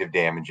and punitive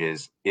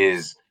damages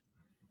is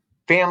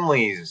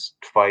families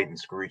fight and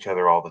screw each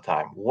other all the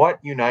time. What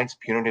unites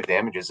punitive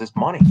damages is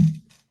money.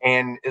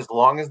 And as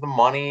long as the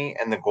money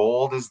and the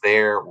gold is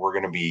there, we're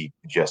going to be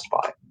just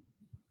fine.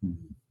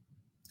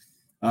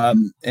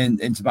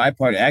 And to my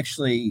part,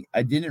 actually,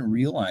 I didn't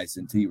realize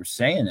until you were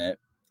saying it,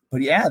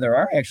 but yeah, there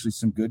are actually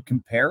some good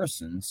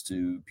comparisons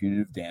to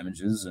punitive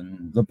damages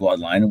and the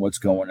bloodline and what's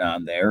going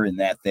on there, in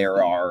that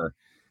there are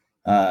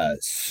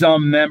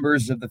some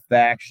members of the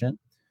faction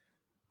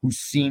who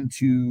seem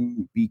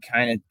to be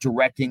kind of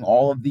directing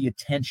all of the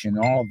attention,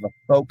 all of the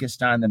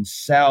focused on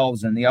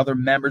themselves, and the other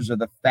members of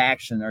the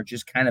faction are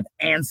just kind of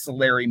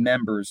ancillary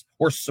members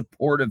or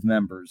supportive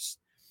members.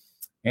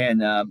 And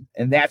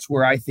that's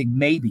where I think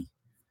maybe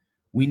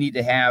we need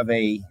to have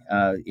a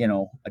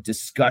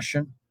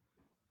discussion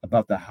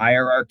about the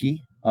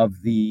hierarchy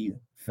of the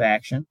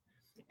faction.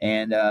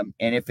 And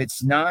if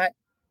it's not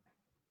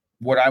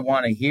what I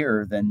want to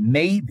hear, then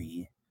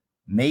maybe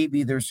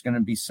there's going to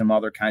be some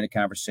other kind of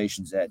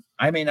conversations that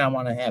I may not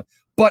want to have,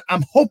 but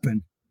I'm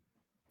hoping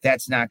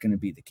that's not going to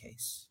be the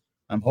case.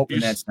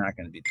 That's not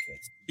going to be the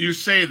case. You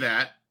say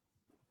that,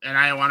 and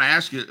I want to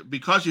ask you,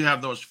 because you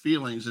have those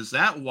feelings, is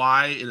that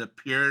why it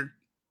appeared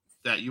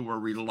that you were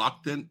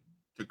reluctant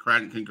to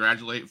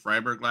congratulate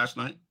Freiberg last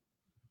night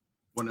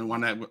when he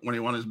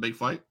won his big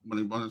fight, when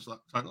he won his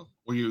title?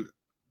 Is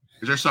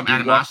there some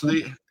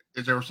animosity?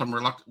 Is there some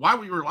reluctance? Why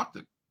were you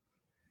reluctant?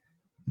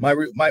 My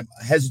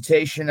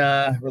hesitation,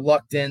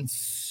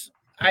 reluctance.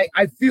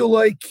 I feel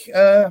like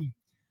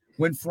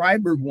when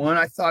Freiberg won,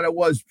 I thought I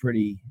was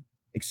pretty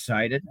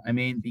excited. I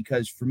mean,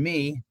 because for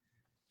me,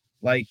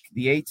 like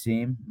the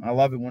A-team, I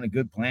love it when a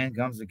good plan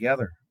comes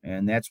together,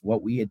 and that's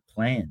what we had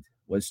planned.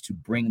 was to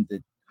bring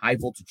the high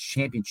voltage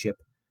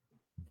championship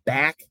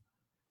back.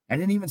 I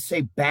didn't even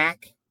say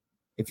back,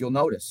 if you'll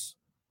notice.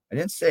 I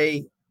didn't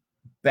say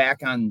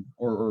back on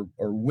or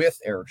with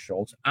Eric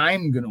Schultz.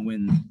 I'm going to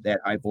win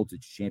that high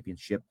voltage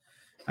championship.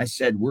 I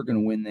said we're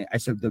going to win that. I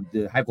said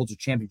the high voltage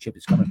championship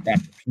is coming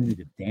back to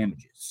Punitive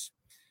Damages.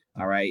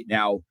 All right.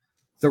 Now,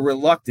 the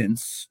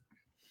reluctance,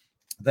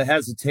 the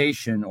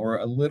hesitation, or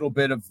a little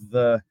bit of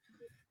the,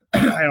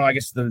 I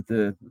guess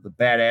the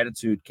bad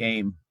attitude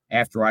came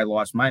after I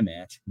lost my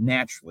match.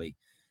 Naturally,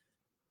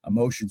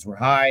 emotions were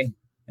high,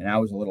 and I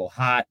was a little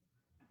hot.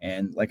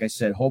 And like I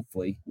said,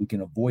 hopefully we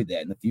can avoid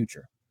that in the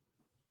future.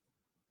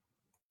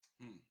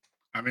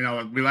 I mean,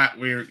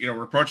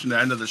 we're approaching the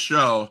end of the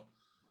show,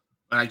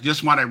 but I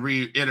just want to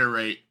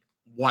reiterate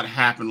what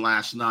happened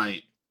last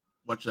night,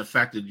 which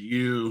affected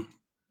you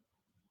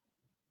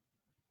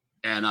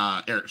and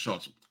Eric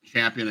Schultz,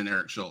 champion and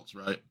Eric Schultz,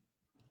 right?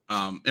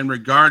 In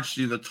regards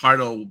to the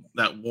title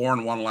that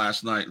Warren won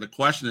last night, the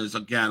question is,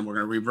 again,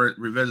 we're going to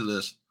revisit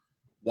this.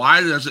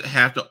 Why does it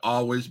have to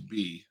always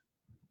be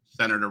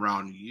centered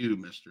around you,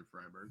 Mr.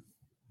 Freiberg?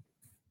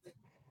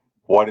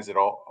 Why does it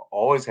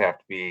always have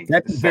to be?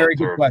 That's a very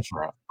good question.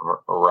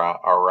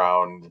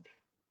 Around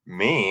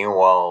me?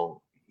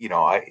 Well,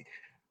 I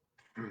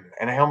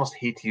almost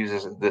hate to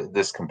use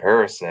this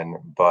comparison,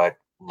 but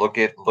look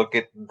at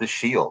the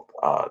Shield.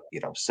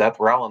 Seth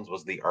Rollins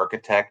was the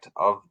architect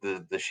of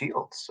the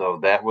Shield, so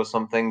that was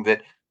something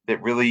that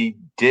really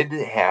did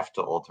have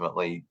to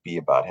ultimately be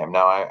about him.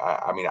 Now,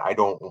 I mean, I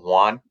don't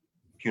want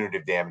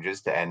Punitive Damages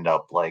to end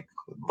up like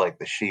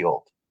the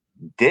Shield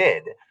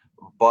did,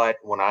 but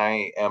when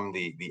I am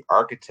the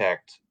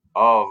architect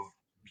of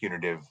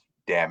Punitive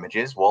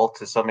Damages, well,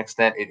 to some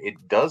extent, it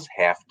does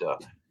have to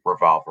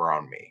revolve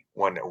around me.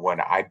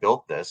 When I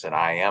built this, and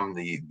I am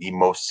the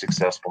most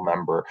successful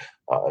member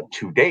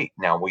to date.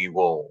 Now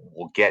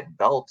we'll get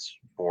belts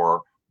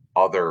for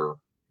other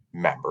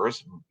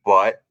members,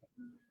 but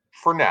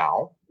for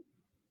now,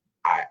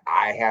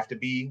 I have to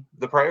be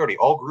the priority.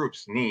 All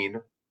groups need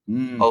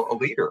a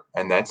leader,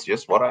 and that's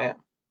just what I am.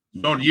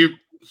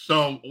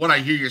 So what I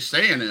hear you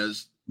saying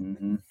is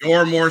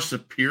you're more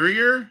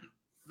superior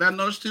than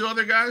those two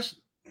other guys?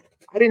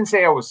 I didn't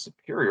say I was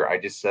superior. I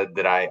just said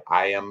that I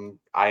am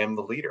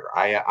the leader.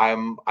 I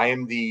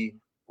am the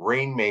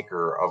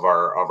rainmaker of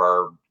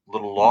our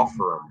little law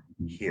firm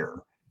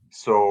here.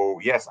 So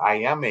yes, I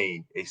am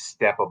a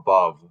step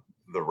above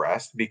the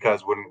rest,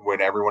 because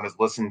when everyone has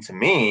listened to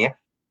me,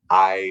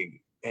 I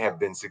have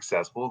been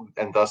successful,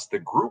 and thus the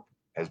group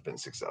has been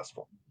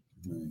successful.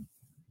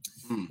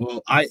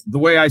 Well, the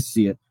way I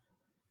see it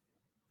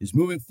is,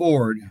 moving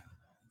forward,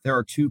 there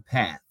are two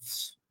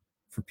paths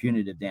for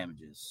Punitive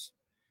Damages.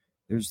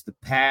 There's the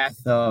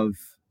path of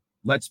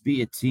let's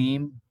be a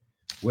team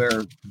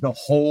where the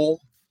whole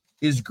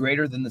is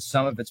greater than the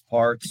sum of its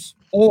parts,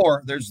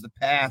 or there's the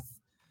path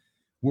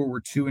where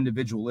we're too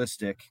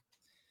individualistic,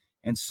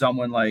 and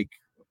someone like,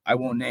 I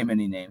won't name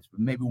any names, but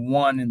maybe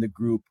one in the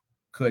group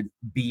could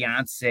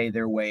Beyonce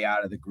their way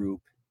out of the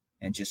group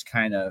and just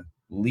kind of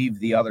leave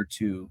the other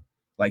two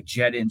like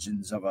jet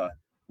engines of a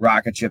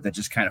rocket ship that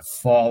just kind of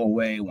fall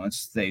away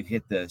once they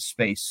hit the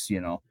space,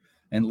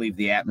 and leave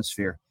the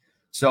atmosphere.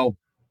 So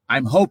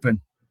I'm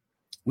hoping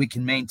we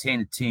can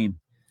maintain a team,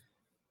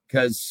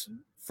 because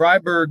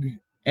Freiberg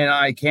and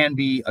I can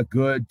be a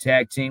good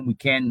tag team. We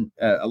can,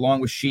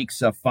 along with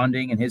Sheik's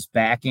funding and his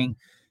backing,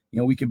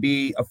 we can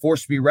be a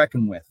force to be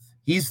reckoned with.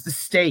 He's the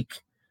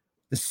steak,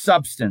 the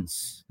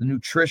substance, the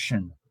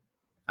nutrition.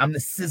 I'm the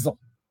sizzle.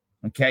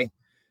 Okay.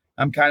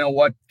 I'm kind of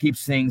what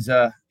keeps things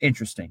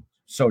interesting,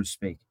 so to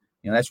speak.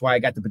 That's why I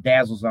got the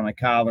bedazzles on my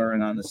collar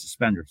and on the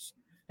suspenders.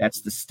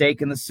 That's the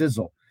steak and the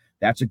sizzle.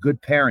 That's a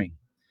good pairing.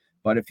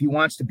 But if he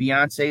wants to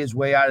Beyonce his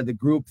way out of the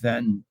group,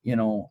 then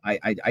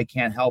I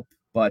can't help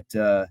but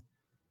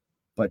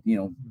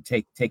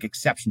take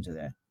exception to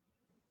that.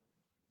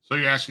 So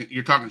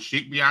you're talking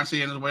Sheik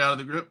Beyonce his way out of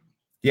the group?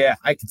 Yeah,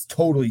 I could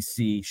totally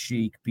see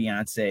Sheik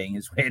Beyonceing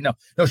his way. No,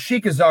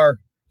 Sheik is our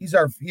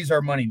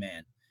money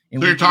man.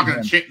 So you're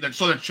talking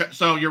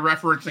so you're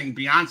referencing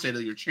Beyonce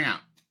to your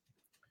champ.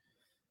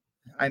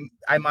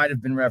 I might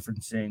have been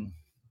referencing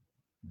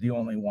the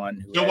only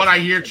one. So what I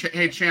hear,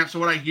 champ. So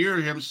what I hear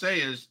him say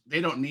is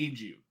they don't need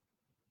you.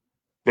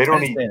 They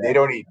don't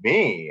need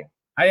me.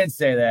 I didn't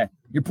say that.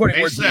 You're putting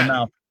words in your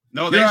mouth.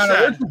 No, Your Honor,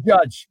 said. Where's the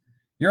judge?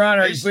 Your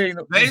Honor, he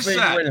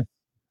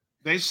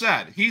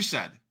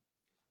said,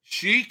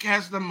 Sheik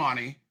has the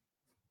money,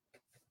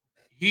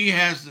 he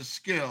has the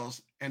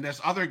skills, and this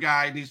other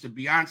guy needs to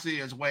Beyonce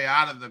his way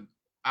out of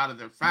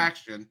their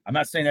faction. I'm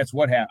not saying that's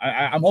what happened.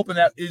 I'm hoping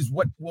that is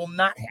what will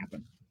not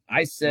happen.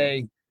 I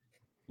say,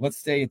 let's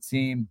stay a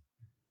team.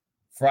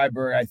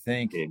 Freiberg, I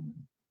think.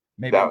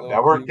 Maybe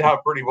that worked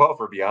out pretty well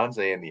for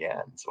Beyonce in the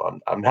end. So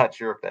I'm not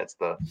sure if that's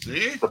the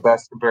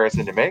best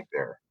comparison to make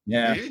there.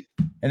 Yeah. See?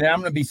 And then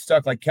I'm going to be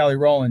stuck like Kelly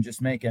Rowland,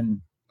 just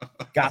making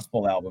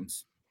gospel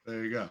albums.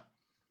 There you go.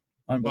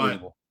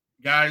 Unbelievable.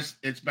 But, guys,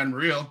 it's been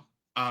real.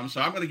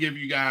 So I'm going to give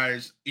you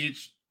guys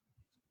each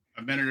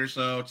a minute or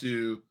so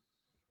to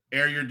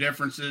air your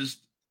differences.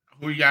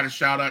 who you got to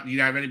shout out? Do you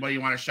have anybody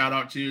you want to shout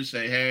out to?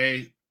 Say,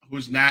 hey,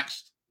 who's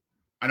next?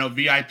 I know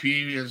VIP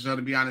is going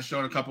to be on the show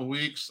in a couple of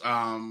weeks.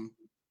 You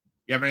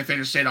have anything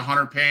to say to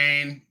Hunter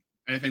Payne?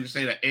 Anything to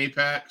say to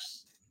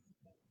Apex?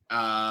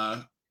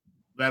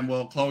 Then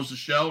we'll close the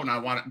show, and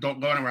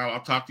don't go anywhere. I'll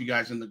talk to you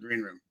guys in the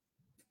green room.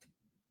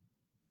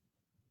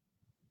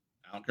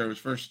 I don't care who's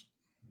first.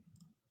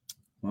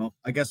 Well,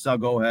 I guess I'll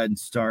go ahead and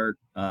start.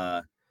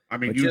 I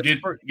mean, you're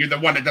the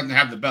one that doesn't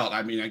have the belt.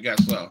 I mean, I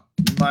guess so.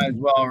 Might as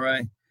well,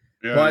 right?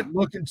 Yeah. But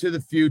looking to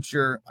the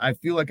future, I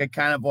feel like I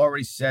kind of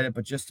already said it,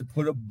 but just to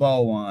put a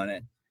bow on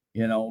it,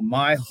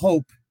 my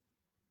hope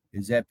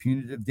is that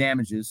Punitive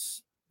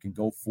Damages can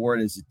go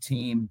forward as a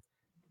team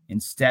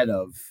instead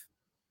of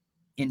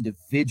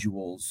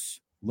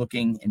individuals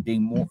looking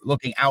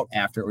out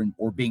after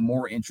or being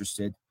more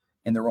interested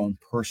in their own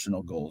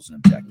personal goals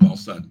and objectives. Well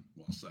said.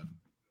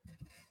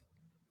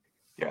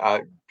 Yeah,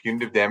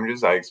 Punitive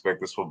Damages, I expect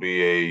this will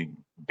be a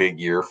big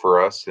year for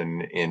us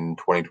in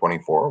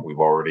 2024. We've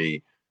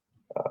already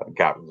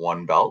got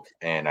one belt,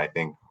 and I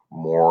think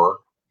more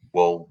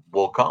will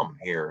come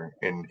here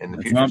in the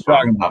future.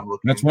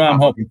 That's what I'm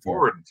hoping for.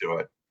 Forward to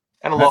it,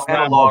 and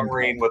a long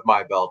reign with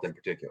my belt in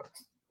particular.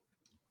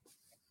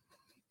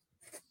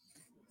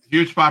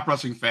 Huge Pop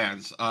Wrestling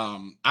fans.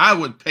 I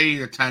would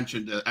pay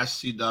attention to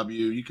SCW.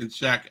 You can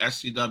check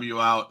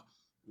SCW out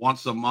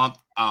once a month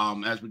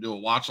as we do a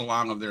watch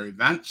along of their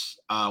events,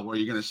 where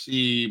you're going to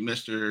see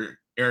Mr.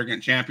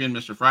 Arrogant Champion,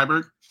 Mr.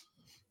 Freiberg,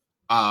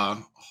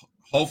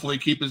 hopefully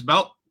keep his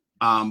belt.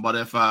 But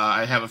if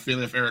I have a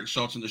feeling if Eric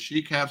Schultz and the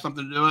Sheik have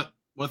something to do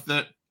with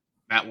it,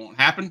 that won't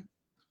happen.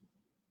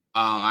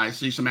 I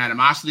see some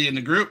animosity in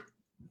the group.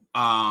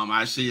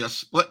 I see a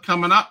split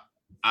coming up.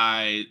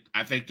 I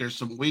think there's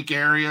some weak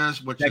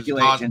areas, which is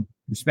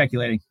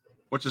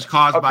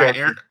caused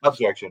by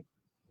objection.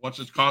 Which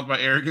is caused by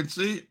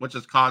arrogancy, which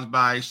is caused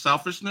by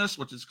selfishness,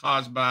 which is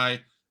caused by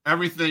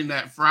everything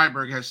that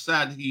Freiberg has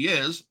said he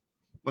is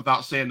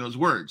without saying those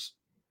words.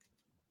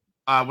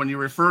 When you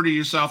refer to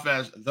yourself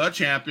as the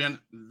champion,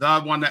 the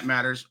one that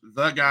matters,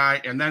 the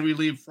guy, and then we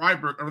leave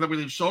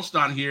Schultz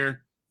down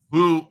here,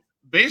 who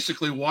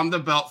basically won the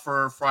belt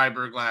for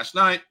Freiberg last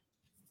night.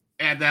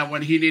 And then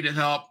when he needed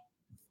help,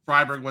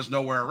 Freiberg was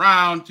nowhere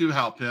around to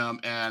help him,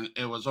 and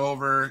it was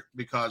over.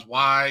 Because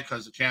why?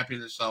 Because the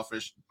champion is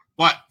selfish.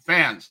 But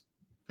fans,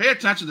 pay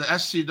attention to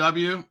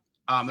SCW.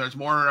 There's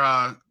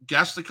more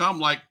guests to come,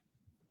 like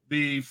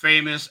the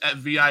famous at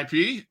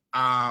VIP.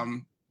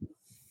 Anna,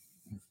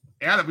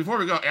 before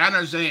we go,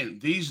 Anna Zane,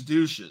 these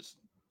douches.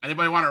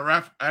 Anybody want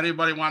to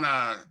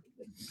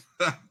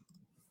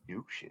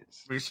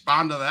douches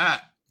respond to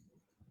that?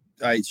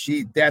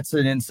 That's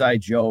an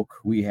inside joke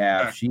we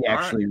have. Yeah, she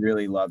actually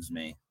really loves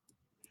me.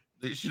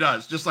 She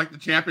does, just like the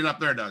champion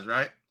up there does,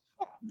 right?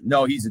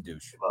 No, he's a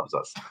douche. She loves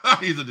us.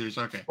 He's a douche.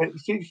 Okay.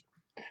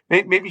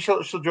 Maybe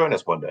she'll join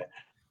us one day.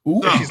 Ooh.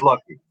 If she's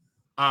lucky.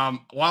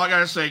 Well, I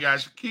gotta say,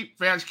 guys,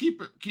 keep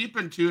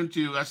in tune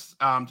to us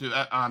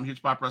to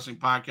Huge Pop Wrestling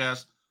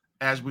Podcast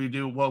as we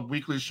do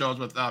weekly shows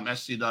with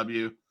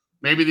SCW.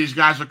 Maybe these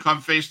guys will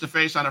come face to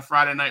face on a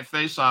Friday night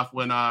face off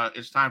when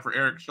it's time for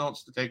Eric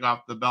Schultz to take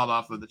off the belt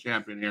off of the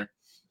champion here.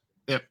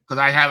 Because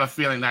I have a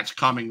feeling that's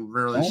coming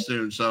really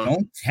soon. So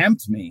don't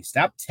tempt me.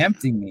 Stop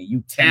tempting me.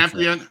 You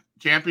champion.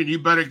 You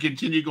better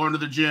continue going to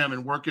the gym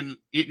and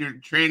eating your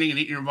training and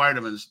eating your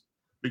vitamins,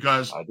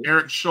 because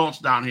Eric Schultz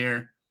down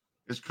here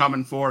is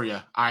coming for you.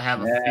 I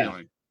have a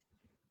feeling.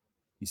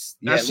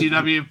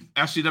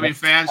 SCW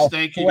fans,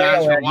 thank you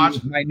guys for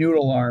watching. My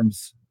noodle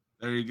arms.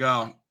 There you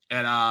go.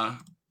 And I've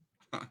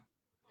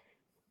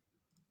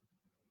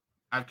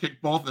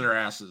kicked both of their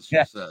asses, she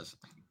says.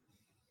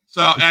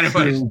 So,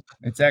 anyways,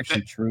 it's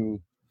actually true.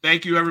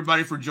 Thank you,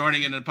 everybody, for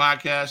joining in the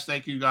podcast.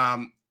 Thank you,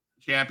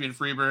 Champion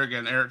Freiberg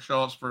and Eric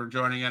Schultz, for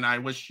joining in. I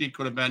wish she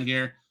could have been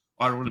here.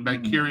 I would have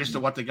been curious to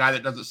what the guy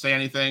that doesn't say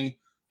anything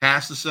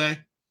has to say.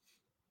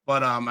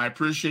 But I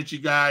appreciate you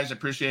guys. I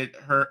appreciate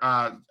her,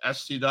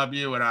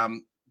 SCW,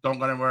 and don't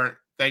go anywhere.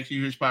 Thank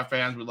you, Huge Pop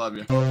fans. We love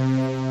you.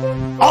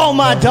 All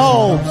my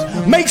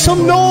dogs, make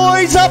some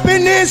noise up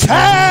in this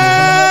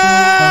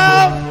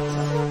house.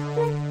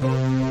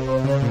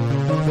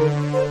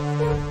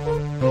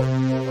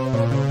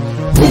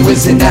 Who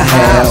is in the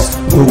house?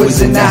 Who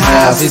is in the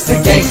house? It's the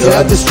gangster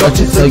of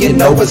destruction, so you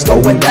know what's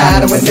going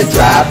down. And when the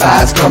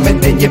drive-by's coming,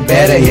 then you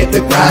better hit the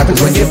grind.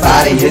 Cause when your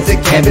body hits the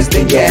canvas,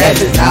 then you have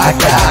to knock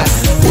out.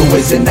 Who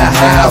is in the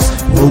house?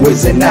 Who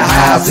is in the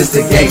house? It's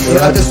the gangster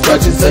of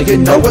destruction, so you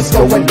know what's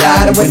going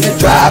down. And when the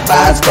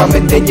drive-by's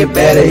coming, then you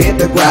better hit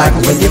the grind.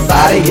 Cause when your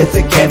body hits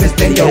the canvas,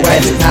 then your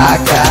ass is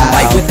knocked out.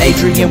 Fight with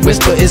Adrian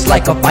Whisper is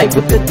like a fight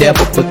with the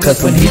devil,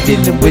 because when he's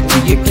dealing with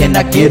you, you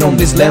cannot get on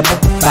this level.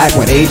 Fight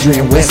with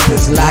Adrian Whisper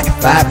is like a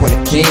fight with a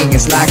king.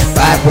 It's like a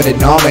fight with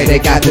an army. They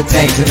got the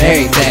tanks and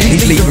everything.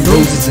 He's leaving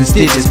bruises and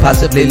stitches,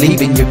 possibly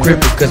leaving you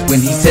crippled. Cause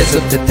when he sets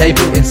up the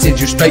table and sends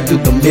you straight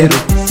through the middle.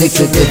 Take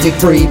sadistic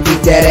free,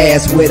 beat that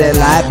ass with a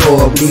light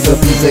bulb. Leave a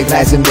piece of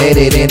glass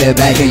embedded in the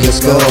back of your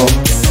skull.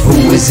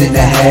 Who is in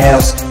the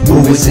house? Who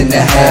is in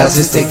the house?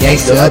 It's the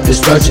gangster of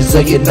destruction, so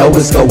you know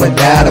it's going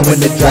down. And when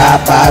the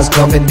drive-by's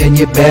coming, then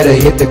you better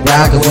hit the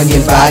ground, cause when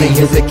your body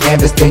hits the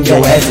canvas, then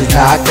your ass is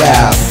knocked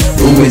out.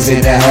 Who is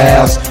in the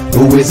house?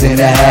 Who is in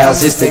the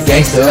house? It's the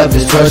gangster of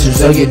destruction,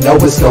 so you know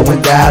it's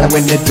going down. And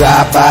when the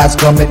drive-by's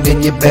coming,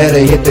 then you better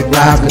hit the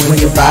ground, cause when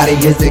your body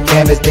hits the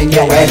canvas, then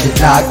your ass is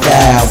knocked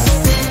out.